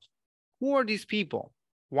yourself, who are these people?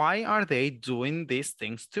 Why are they doing these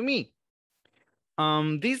things to me?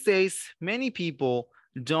 These days, many people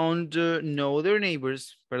don't know their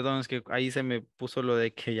neighbors. Perdón, es que ahí se me puso lo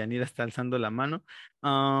de que Yanira está alzando la mano.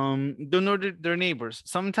 Don't know their neighbors.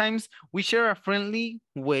 Sometimes we share a friendly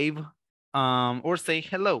wave or say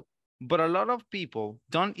hello. but a lot of people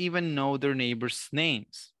don't even know their neighbors'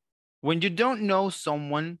 names. When you don't know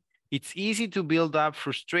someone, it's easy to build up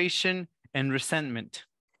frustration and resentment.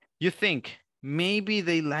 You think, maybe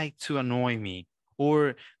they like to annoy me,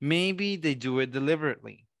 or maybe they do it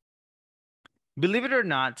deliberately. Believe it or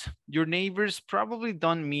not, your neighbors probably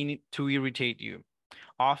don't mean it to irritate you.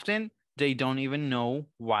 Often, they don't even know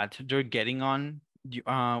what they're getting on,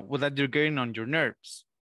 that they're getting on your nerves.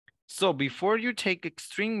 So before you take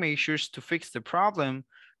extreme measures to fix the problem,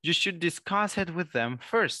 you should discuss it with them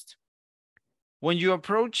first. When you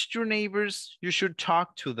approach your neighbors, you should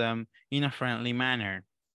talk to them in a friendly manner.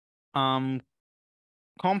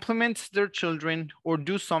 Compliment their children or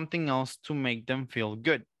do something else to make them feel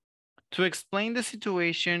good. To explain the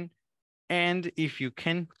situation, and if you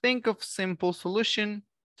can think of simple solution,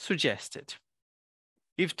 suggest it.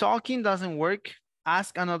 If talking doesn't work,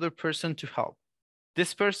 ask another person to help.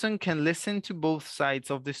 This person can listen to both sides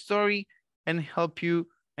of the story and help you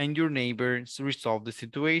and your neighbors resolve the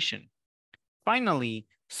situation. Finally,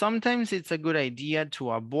 sometimes it's a good idea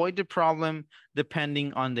to avoid the problem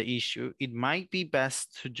depending on the issue. It might be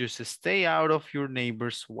best to just stay out of your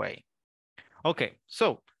neighbor's way. Okay,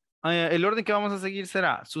 so el orden que vamos a seguir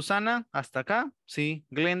será Susana hasta acá, sí,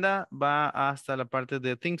 Glenda va hasta la parte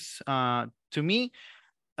de things to me,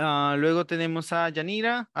 luego tenemos a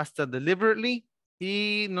Yanira hasta deliberately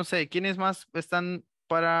y no sé, ¿quiénes más están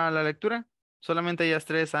para la lectura? Solamente ellas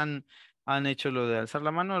tres han hecho lo de alzar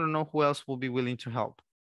la mano. I don't know who else will be willing to help.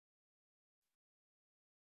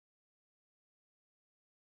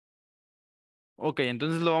 Ok,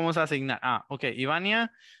 entonces lo vamos a asignar. Ok,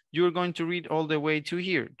 Ivania, you're going to read all the way to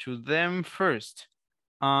here, to them first.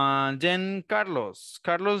 Then Carlos.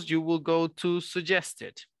 Carlos, you will go to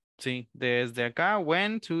suggested. Sí, desde acá,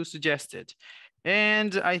 when to suggested.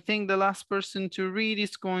 And I think the last person to read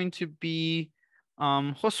is going to be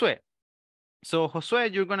Josué. So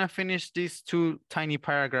Josué, you're going to finish these two tiny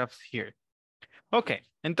paragraphs here. Okay,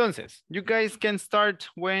 entonces, you guys can start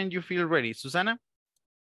when you feel ready. Susana?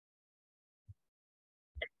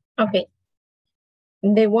 Okay.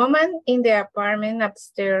 The woman in the apartment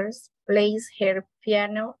upstairs plays her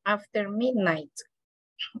piano after midnight.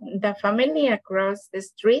 The family across the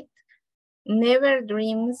street never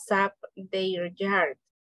dreams up their yard.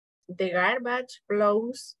 The garbage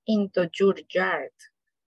flows into your yard.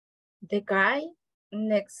 The guy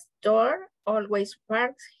next door always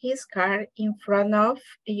parks his car in front of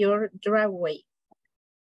your driveway.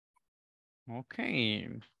 Okay,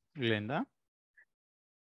 Glenda?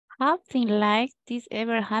 Have things like this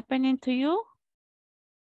ever happening to you?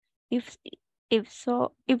 If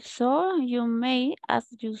so, you may ask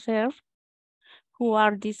yourself, who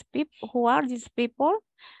are these people?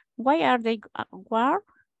 Why are they? What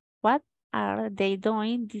are they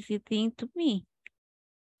doing this thing to me?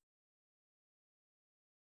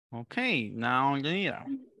 Okay, now Yanira.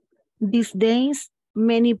 These days,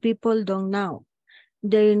 many people don't know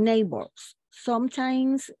their neighbors.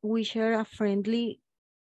 Sometimes we share a friendly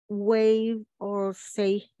wave or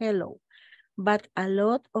say hello, but a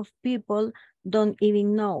lot of people don't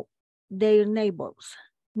even know their neighbors'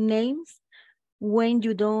 names. When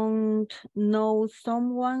you don't know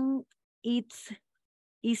someone, it's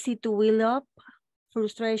easy to build up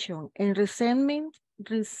frustration and resentment.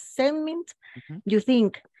 You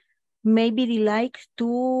think, maybe they like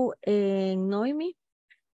to annoy me,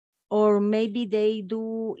 or maybe they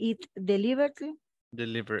do it deliberately.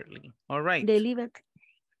 Deliberately. All right. Deliberately.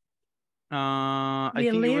 I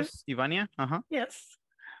think it was Ivania. Yes.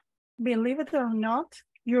 Believe it or not,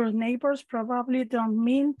 your neighbors probably don't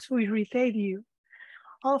mean to irritate you.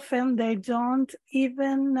 Often they don't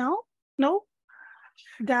even know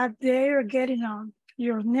that they're getting on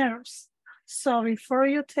your nerves. So before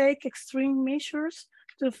you take extreme measures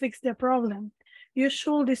to fix the problem, you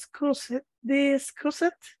should discuss it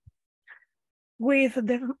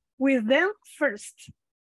with them first.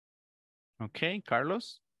 Okay,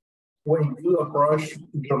 Carlos? When you approach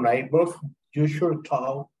your neighbors, you should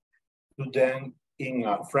talk to them in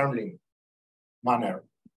a friendly manner.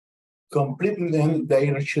 Compliment them,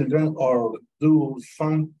 their children, or do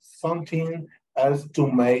something else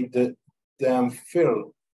to make them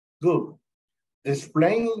feel good.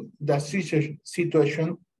 Explain the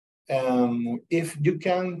situation, if you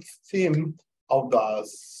can think of the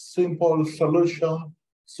simple solution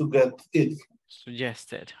to get it.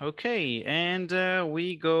 Suggested. Okay, and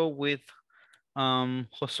we go with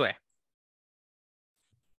Josué.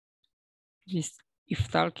 If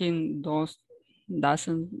talking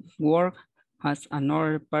doesn't work, has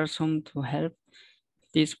another person to help.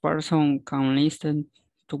 This person can listen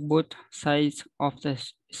to both sides of the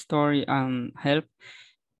story and help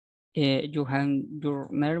you help your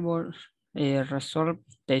neighbors resolve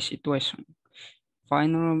the situation.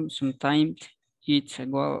 Finally, sometimes it's a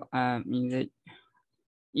good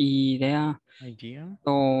idea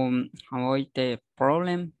to avoid the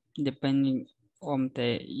problem depending on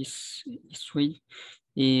the issue.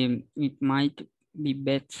 It might be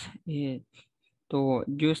better to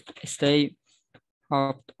just stay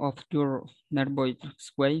out of your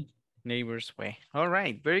neighbor's way. Neighbor's way. All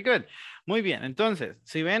right, very good. Muy bien, entonces,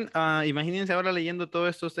 si ven, imagínense ahora leyendo todo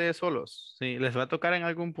esto ustedes solos. Sí, les va a tocar en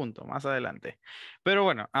algún punto más adelante. Pero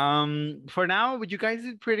bueno, for now, you guys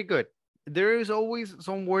did pretty good. There is always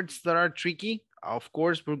some words that are tricky. Of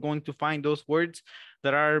course, we're going to find those words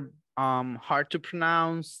that are hard to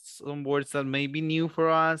pronounce, some words that may be new for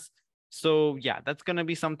us. So yeah, that's going to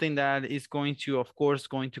be something that is going to, of course,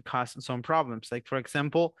 going to cause some problems. Like for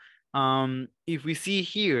example, if we see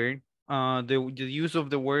here, the use of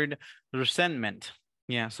the word resentment.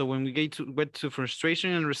 Yeah, so when we get to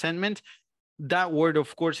frustration and resentment, that word,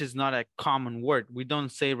 of course, is not a common word. We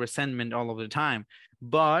don't say resentment all of the time,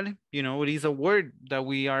 but, you know, it is a word that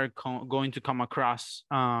we are going to come across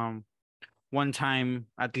one time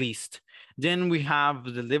at least. Then we have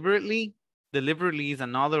deliberately. Deliberately is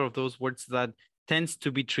another of those words that tends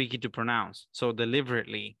to be tricky to pronounce. So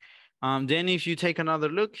deliberately. Then if you take another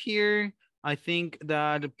look here, I think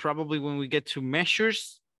that probably when we get to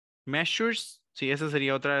measures, sí, esa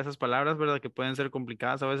sería otra de esas palabras, ¿verdad? Que pueden ser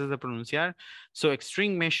complicadas a veces de pronunciar. So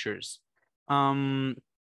extreme measures.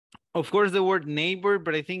 Of course, the word neighbor,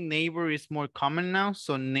 but I think neighbor is more common now.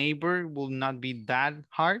 So neighbor will not be that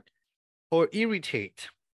hard. Or irritate.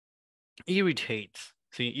 Irritate.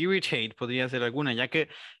 Sí, irritate podría ser alguna, ya que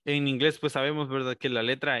en inglés pues sabemos, ¿verdad? Que la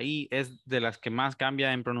letra I es de las que más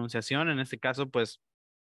cambia en pronunciación. En este caso, pues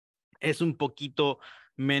es un poquito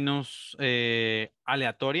menos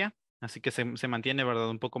aleatoria, así que se mantiene, ¿verdad?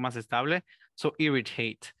 Un poco más estable. So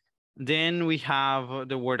irritate. Then we have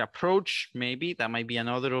the word approach, maybe. That might be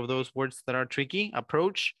another of those words that are tricky.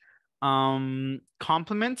 Approach.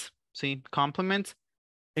 Compliment, sí, compliment.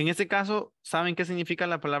 En este caso, ¿saben qué significa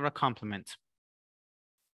la palabra compliment?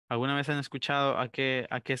 ¿Alguna vez han escuchado a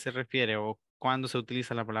qué se refiere o cuándo se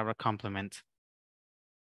utiliza la palabra compliment?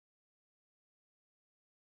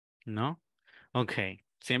 ¿No? Ok.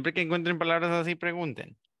 Siempre que encuentren palabras así,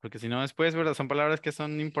 pregunten. Porque si no después, ¿verdad? Son palabras que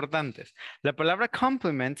son importantes. La palabra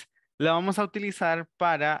compliment la vamos a utilizar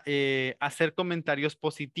para hacer comentarios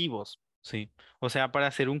positivos, ¿sí? O sea, para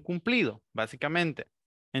hacer un cumplido, básicamente.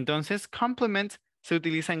 Entonces, compliment se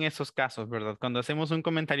utiliza en esos casos, ¿verdad? Cuando hacemos un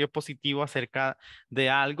comentario positivo acerca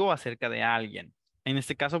de algo, acerca de alguien. En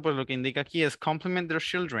este caso, pues lo que indica aquí es compliment their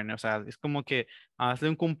children, o sea, es como que hazle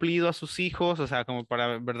un cumplido a sus hijos, o sea, como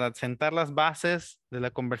para, ¿verdad? Sentar las bases de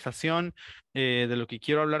la conversación, de lo que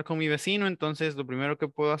quiero hablar con mi vecino. Entonces, lo primero que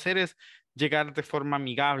puedo hacer es llegar de forma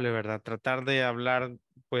amigable, ¿verdad? Tratar de hablar,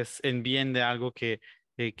 pues, en bien de algo que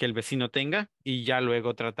el vecino tenga y ya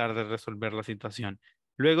luego tratar de resolver la situación.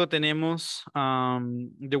 Luego tenemos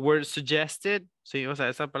the word suggested, sí, o sea,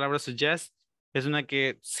 esa palabra suggest es una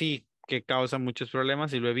que sí, que causa muchos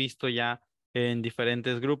problemas y lo he visto ya en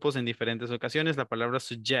diferentes grupos, en diferentes ocasiones. La palabra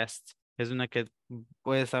suggest es una que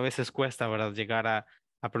pues a veces cuesta, ¿verdad? Llegar a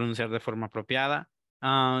pronunciar de forma apropiada.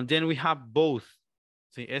 Then we have both,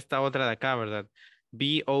 sí, esta otra de acá, ¿verdad?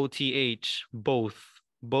 B-O-T-H, both.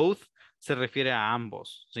 Both se refiere a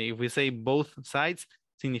ambos. Sí, if we say both sides,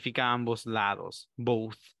 significa ambos lados,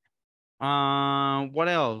 both. What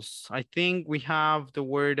else? I think we have the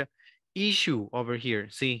word issue over here.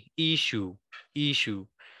 Sí, issue.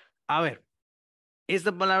 A ver,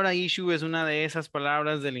 esta palabra issue es una de esas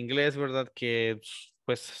palabras del inglés, ¿verdad? Que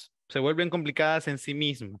pues se vuelven complicadas en sí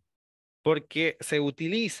mismo. Porque se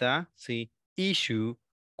utiliza, sí, issue,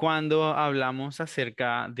 cuando hablamos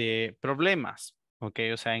acerca de problemas. ¿Ok?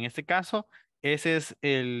 O sea, en este caso, ese es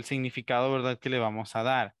el significado, ¿verdad? Que le vamos a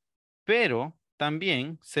dar. Pero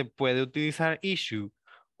también se puede utilizar issue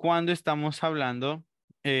cuando estamos hablando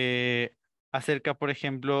acerca, por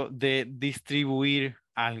ejemplo, de distribuir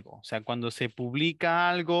algo. O sea, cuando se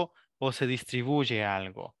publica algo o se distribuye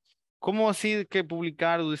algo. ¿Cómo así que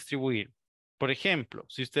publicar o distribuir? Por ejemplo,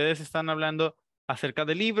 si ustedes están hablando acerca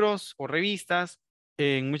de libros o revistas,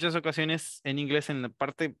 en muchas ocasiones en inglés en la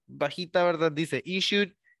parte bajita, ¿verdad? Dice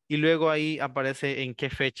issued y luego ahí aparece en qué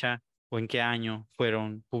fecha o en qué año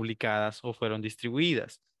fueron publicadas o fueron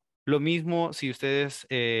distribuidas. Lo mismo si ustedes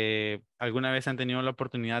alguna vez han tenido la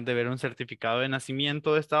oportunidad de ver un certificado de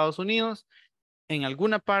nacimiento de Estados Unidos, en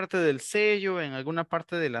alguna parte del sello, en alguna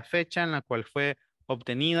parte de la fecha en la cual fue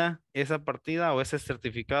obtenida esa partida o ese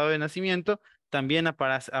certificado de nacimiento, también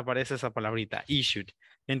aparece esa palabrita, issued.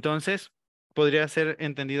 Entonces, podría ser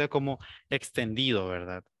entendida como extendido,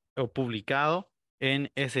 ¿verdad? O publicado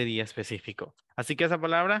en ese día específico. Así que esa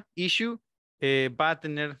palabra, issue, va a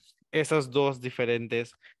tener esas dos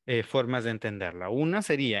diferentes formas de entenderla. Una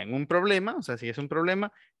sería en un problema, o sea, si es un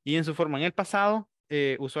problema, y en su forma en el pasado,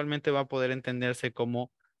 usualmente va a poder entenderse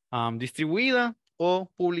como distribuida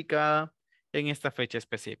o publicada en esta fecha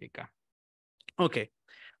específica. Ok.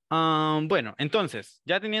 Bueno, entonces,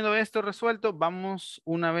 ya teniendo esto resuelto, vamos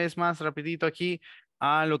una vez más rapidito aquí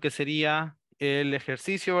a lo que sería el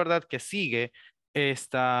ejercicio, ¿verdad? Que sigue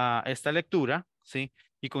esta lectura, ¿sí?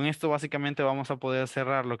 Y con esto básicamente vamos a poder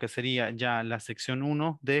cerrar lo que sería ya la sección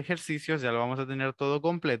 1 de ejercicios, ya lo vamos a tener todo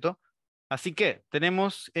completo. Así que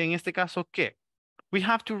tenemos en este caso que we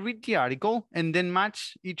have to read the article and then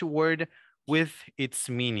match each word with its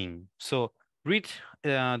meaning. So read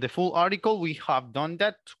the full article. We have done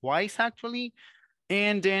that twice actually.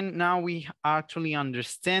 And then now we actually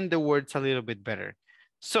understand the words a little bit better.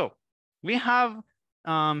 So we have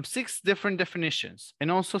 6 different definitions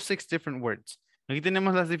and also 6 different words. Aquí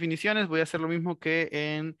tenemos las definiciones. Voy a hacer lo mismo que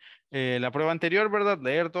en la prueba anterior, ¿verdad?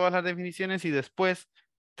 Leer todas las definiciones y después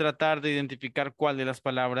tratar de identificar cuál de las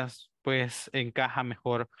palabras pues encaja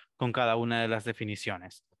mejor con cada una de las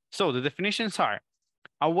definiciones. So the definitions are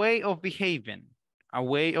a way of behaving, a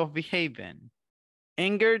way of behaving,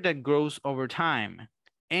 anger that grows over time,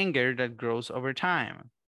 anger that grows over time,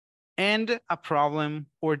 and a problem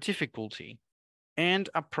or difficulty, and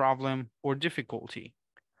a problem or difficulty,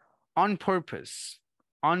 on purpose,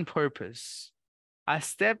 a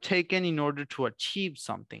step taken in order to achieve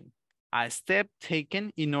something, a step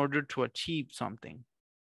taken in order to achieve something,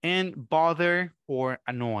 and bother or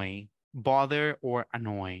annoy, bother or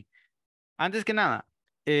annoy. Antes que nada,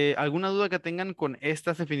 ¿alguna duda que tengan con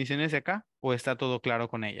estas definiciones de acá o está todo claro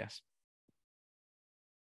con ellas?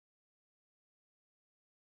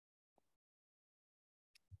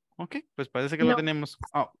 Ok, pues parece que lo No. tenemos.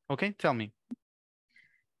 Oh, ok, tell me.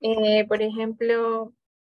 Por ejemplo,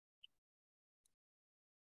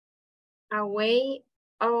 a way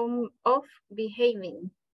of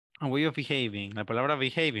behaving. A way of behaving. La palabra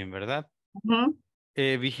behaving, ¿verdad? Ujú.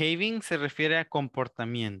 Behaving se refiere a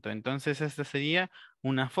comportamiento. Entonces, esta sería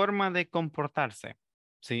una forma de comportarse.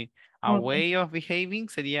 ¿Sí? A Ok. way of behaving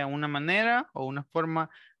sería una manera o una forma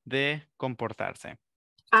de comportarse.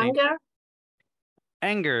 ¿Sí? Anger.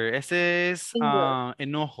 Anger, ese es Anger.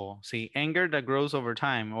 enojo. Sí, anger that grows over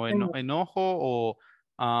time. O Anger. enojo o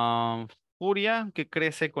furia que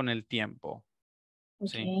crece con el tiempo.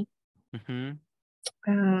 Sí. Okay.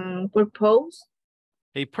 Ujú. Purpose.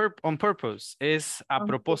 On purpose es a On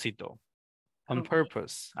propósito. On Okay.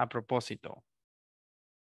 purpose, a propósito.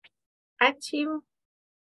 Achieve.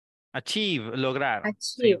 Achieve, lograr.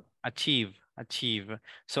 Achieve. Sí. Achieve.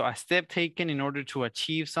 So a step taken in order to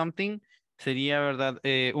achieve something sería, ¿verdad?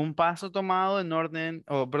 Un paso tomado en orden,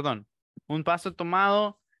 perdón, un paso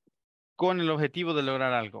tomado con el objetivo de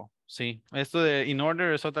lograr algo. Sí. Esto de in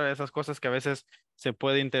order es otra de esas cosas que a veces se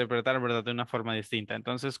puede interpretar, ¿verdad? De una forma distinta.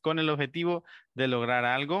 Entonces, con el objetivo de lograr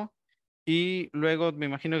algo. Y luego me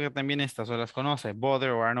imagino que también estas o las conoce,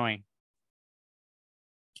 bother or annoy.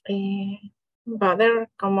 Bother,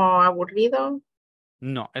 como aburrido.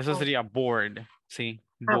 No, eso Oh. sería bored, sí,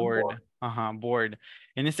 Bored. bored, ajá, bored.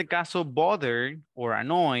 En este caso, bother or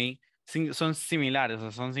annoy son similares, o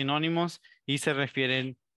sea, son sinónimos y se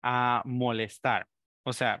refieren a molestar.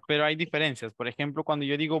 O sea, pero hay diferencias. Por ejemplo, cuando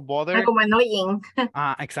yo digo bother, Como annoying.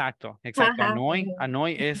 exacto. Ajá.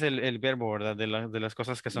 Annoy es el verbo, ¿verdad? De las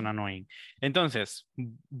cosas que son annoying. Entonces,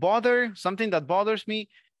 bother, something that bothers me,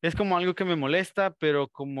 es como algo que me molesta, pero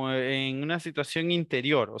como en una situación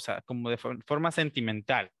interior, o sea, como de forma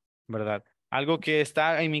sentimental, ¿verdad? Algo que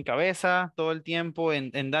está en mi cabeza todo el tiempo,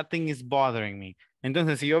 and that thing is bothering me.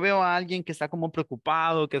 Entonces, si yo veo a alguien que está como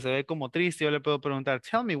preocupado, que se ve como triste, yo le puedo preguntar,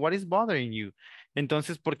 tell me, what is bothering you?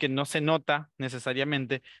 Entonces, porque no se nota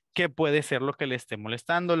necesariamente qué puede ser lo que le esté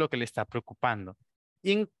molestando, lo que le está preocupando.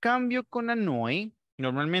 Y en cambio con annoy,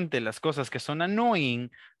 normalmente las cosas que son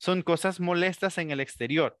annoying son cosas molestas en el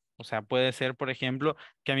exterior. O sea, puede ser, por ejemplo,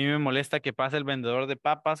 que a mí me molesta que pase el vendedor de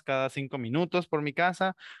papas cada 5 minutos por mi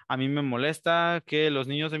casa. A mí me molesta que los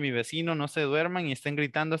niños de mi vecino no se duerman y estén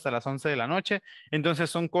gritando hasta las 11 de la noche.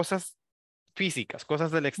 Entonces son cosas físicas,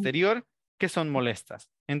 cosas del exterior que son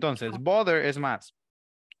molestas. Entonces, bother es más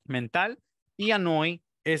mental y annoy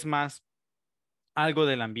es más algo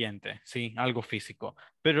del ambiente, sí, algo físico.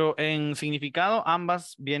 Pero en significado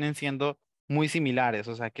ambas vienen siendo muy similares,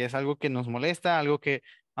 o sea, que es algo que nos molesta, algo que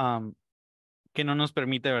no nos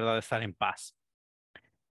permite, ¿verdad?, estar en paz.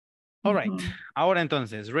 All right. Ahora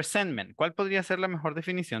entonces, resentment. ¿Cuál podría ser la mejor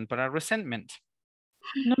definición para resentment?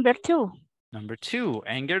 Number 2. Number 2,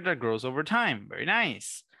 anger that grows over time. Very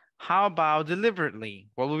nice. How about deliberately?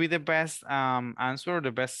 What would be the best answer or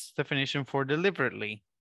the best definition for deliberately?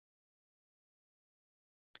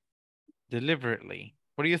 Deliberately.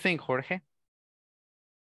 What do you think, Jorge?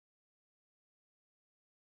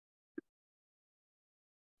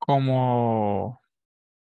 Como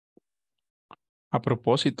a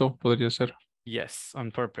propósito, podría ser. Yes,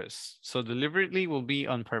 on purpose. So deliberately will be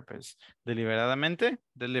on purpose. Deliberadamente,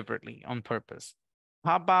 deliberately, on purpose.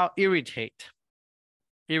 How about irritate?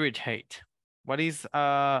 Irritate. What is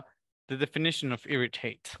the definition of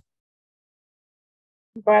irritate?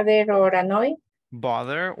 Bother or annoy.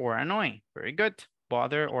 Bother or annoy. Very good.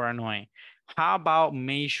 Bother or annoy. How about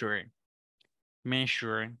measure?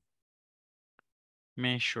 Measure.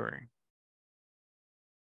 Measure.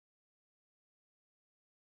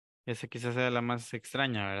 Esa quizás sea la más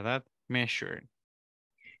extraña, ¿verdad? Measure.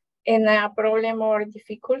 In a problem or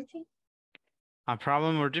difficulty. A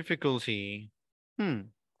problem or difficulty.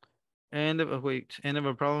 End of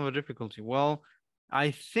a problem or difficulty. Well,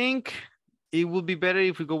 I think it would be better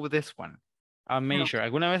if we go with this one. A measure.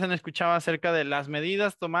 ¿Alguna vez han escuchado acerca de las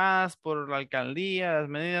medidas tomadas por la alcaldía, las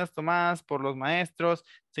medidas tomadas por los maestros?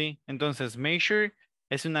 Sí, entonces measure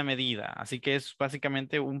es una medida, así que es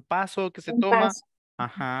básicamente un paso que se Un toma, paso.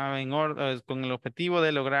 ajá, con el objetivo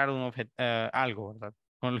de lograr algo, ¿verdad?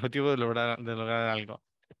 Con el objetivo de lograr algo.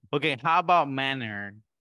 Ok, how about manner?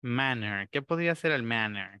 Manner. ¿Qué podría ser el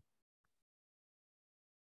manner?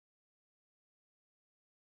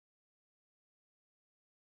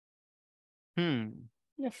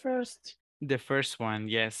 The first one,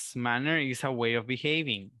 yes. Manner is a way of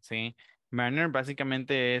behaving, ¿sí? Manner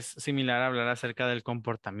básicamente es similar a hablar acerca del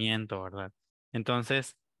comportamiento, ¿verdad?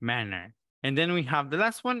 Entonces, manner. And then we have the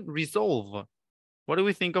last one, resolve. What do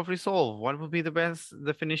we think of resolve? What would be the best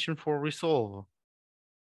definition for resolve?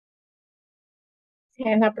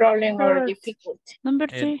 In a problem or difficulty. Number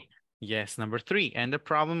And- 3. Yes, number 3, and the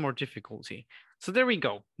problem or difficulty. So there we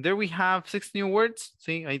go. There we have 6 new words.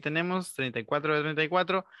 Sí, ahí tenemos 34 de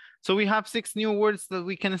 34. So we have 6 new words that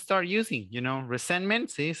we can start using, you know, resentment,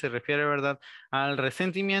 sí, se refiere, ¿verdad? Al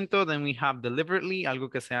resentimiento. Then we have deliberately, algo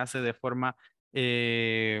que se hace de forma,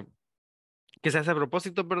 que se hace a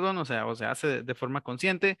propósito, perdón, o sea, se hace de forma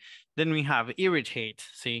consciente. Then we have irritate,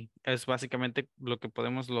 sí, es básicamente lo que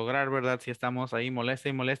podemos lograr, ¿verdad? Si estamos ahí moleste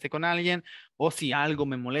y moleste con alguien, o si algo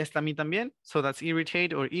me molesta a mí también. So that's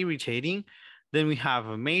irritate or irritating. Then we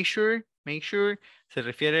have measure, se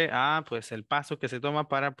refiere a, pues, el paso que se toma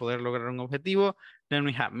para poder lograr un objetivo. Then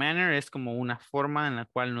we have manner, es como una forma en la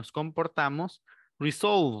cual nos comportamos.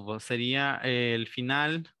 Resolve sería el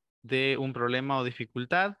final de un problema o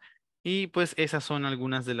dificultad. Y pues esas son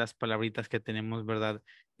algunas de las palabritas que tenemos, ¿verdad?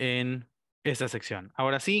 En esta sección.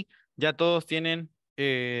 Ahora sí, ya todos tienen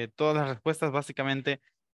todas las respuestas básicamente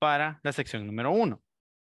para la sección número 1.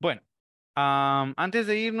 Bueno, antes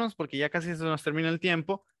de irnos, porque ya casi se nos termina el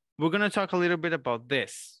tiempo, we're going to talk a little bit about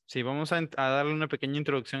this. Sí, vamos a darle una pequeña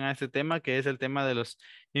introducción a este tema, que es el tema de los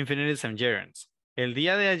infinitives and gerunds. El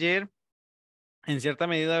día de ayer, en cierta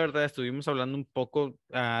medida, ¿verdad? Estuvimos hablando un poco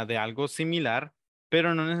de algo similar,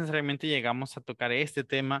 pero no necesariamente llegamos a tocar este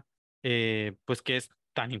tema, pues que es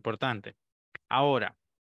tan importante. Ahora,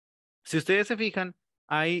 si ustedes se fijan,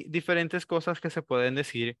 hay diferentes cosas que se pueden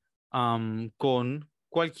decir con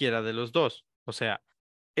cualquiera de los dos. O sea,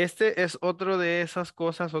 este es otro de esas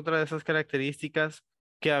cosas, otra de esas características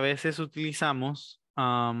que a veces utilizamos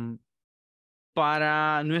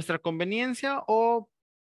para nuestra conveniencia o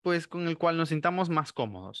pues con el cual nos sintamos más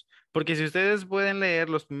cómodos. Porque si ustedes pueden leer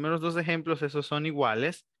los primeros 2 ejemplos, esos son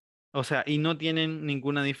iguales, o sea, y no tienen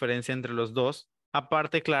ninguna diferencia entre los dos,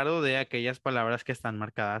 aparte, claro, de aquellas palabras que están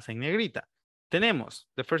marcadas en negrita. Tenemos,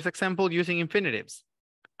 the first example using infinitives.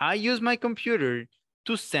 I use my computer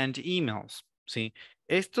to send emails, ¿sí?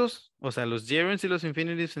 Estos, o sea, los gerunds y los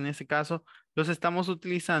infinitives en este caso, los estamos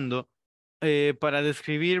utilizando para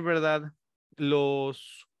describir, ¿verdad?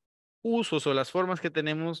 Los usos o las formas que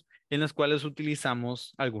tenemos en las cuales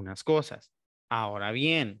utilizamos algunas cosas. Ahora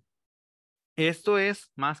bien, esto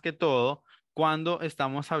es más que todo cuando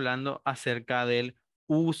estamos hablando acerca del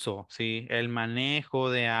uso, ¿sí? El manejo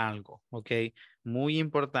de algo, ¿ok? Muy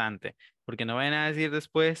importante, porque no vayan a decir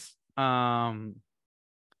después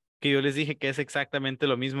que yo les dije que es exactamente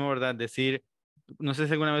lo mismo, ¿verdad? Decir, no sé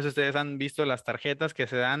si alguna vez ustedes han visto las tarjetas que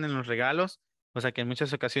se dan en los regalos, o sea que en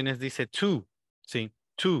muchas ocasiones dice to, sí,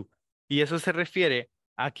 to. Y eso se refiere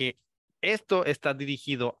a que esto está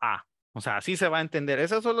dirigido a, o sea, así se va a entender.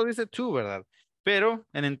 Eso solo dice to, ¿verdad? Pero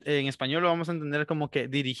en español lo vamos a entender como que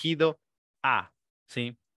dirigido a,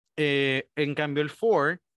 ¿sí? En cambio el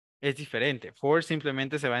for es diferente. For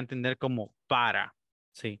simplemente se va a entender como para,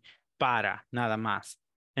 ¿sí? Para, nada más.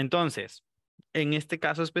 Entonces, en este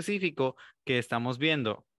caso específico que estamos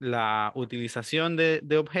viendo, la utilización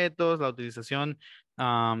de objetos, la utilización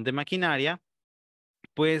de maquinaria,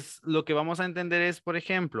 pues lo que vamos a entender es, por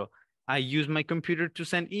ejemplo, I use my computer to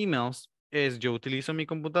send emails, es yo utilizo mi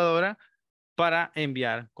computadora para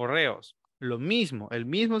enviar correos. Lo mismo, el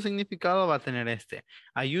mismo significado va a tener este.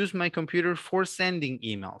 I use my computer for sending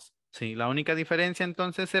emails. Sí, la única diferencia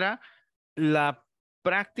entonces será la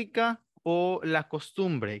práctica o la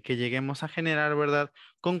costumbre que lleguemos a generar, ¿verdad?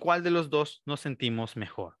 Con cuál de los dos nos sentimos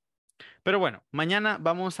mejor. Pero bueno, mañana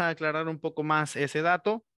vamos a aclarar un poco más ese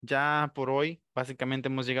dato. Ya por hoy, básicamente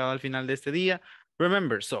hemos llegado al final de este día.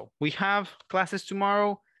 Remember, so we have classes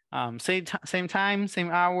tomorrow, same time,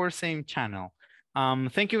 same hour, same channel.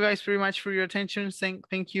 Thank you guys very much for your attention.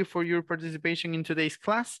 Thank you for your participation in today's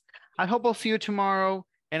class. I hope I'll see you tomorrow,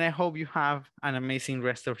 and I hope you have an amazing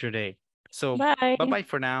rest of your day. So Bye. bye-bye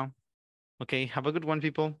for now. Okay, have a good one,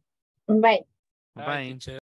 people. Bye. Bye-bye. Teacher.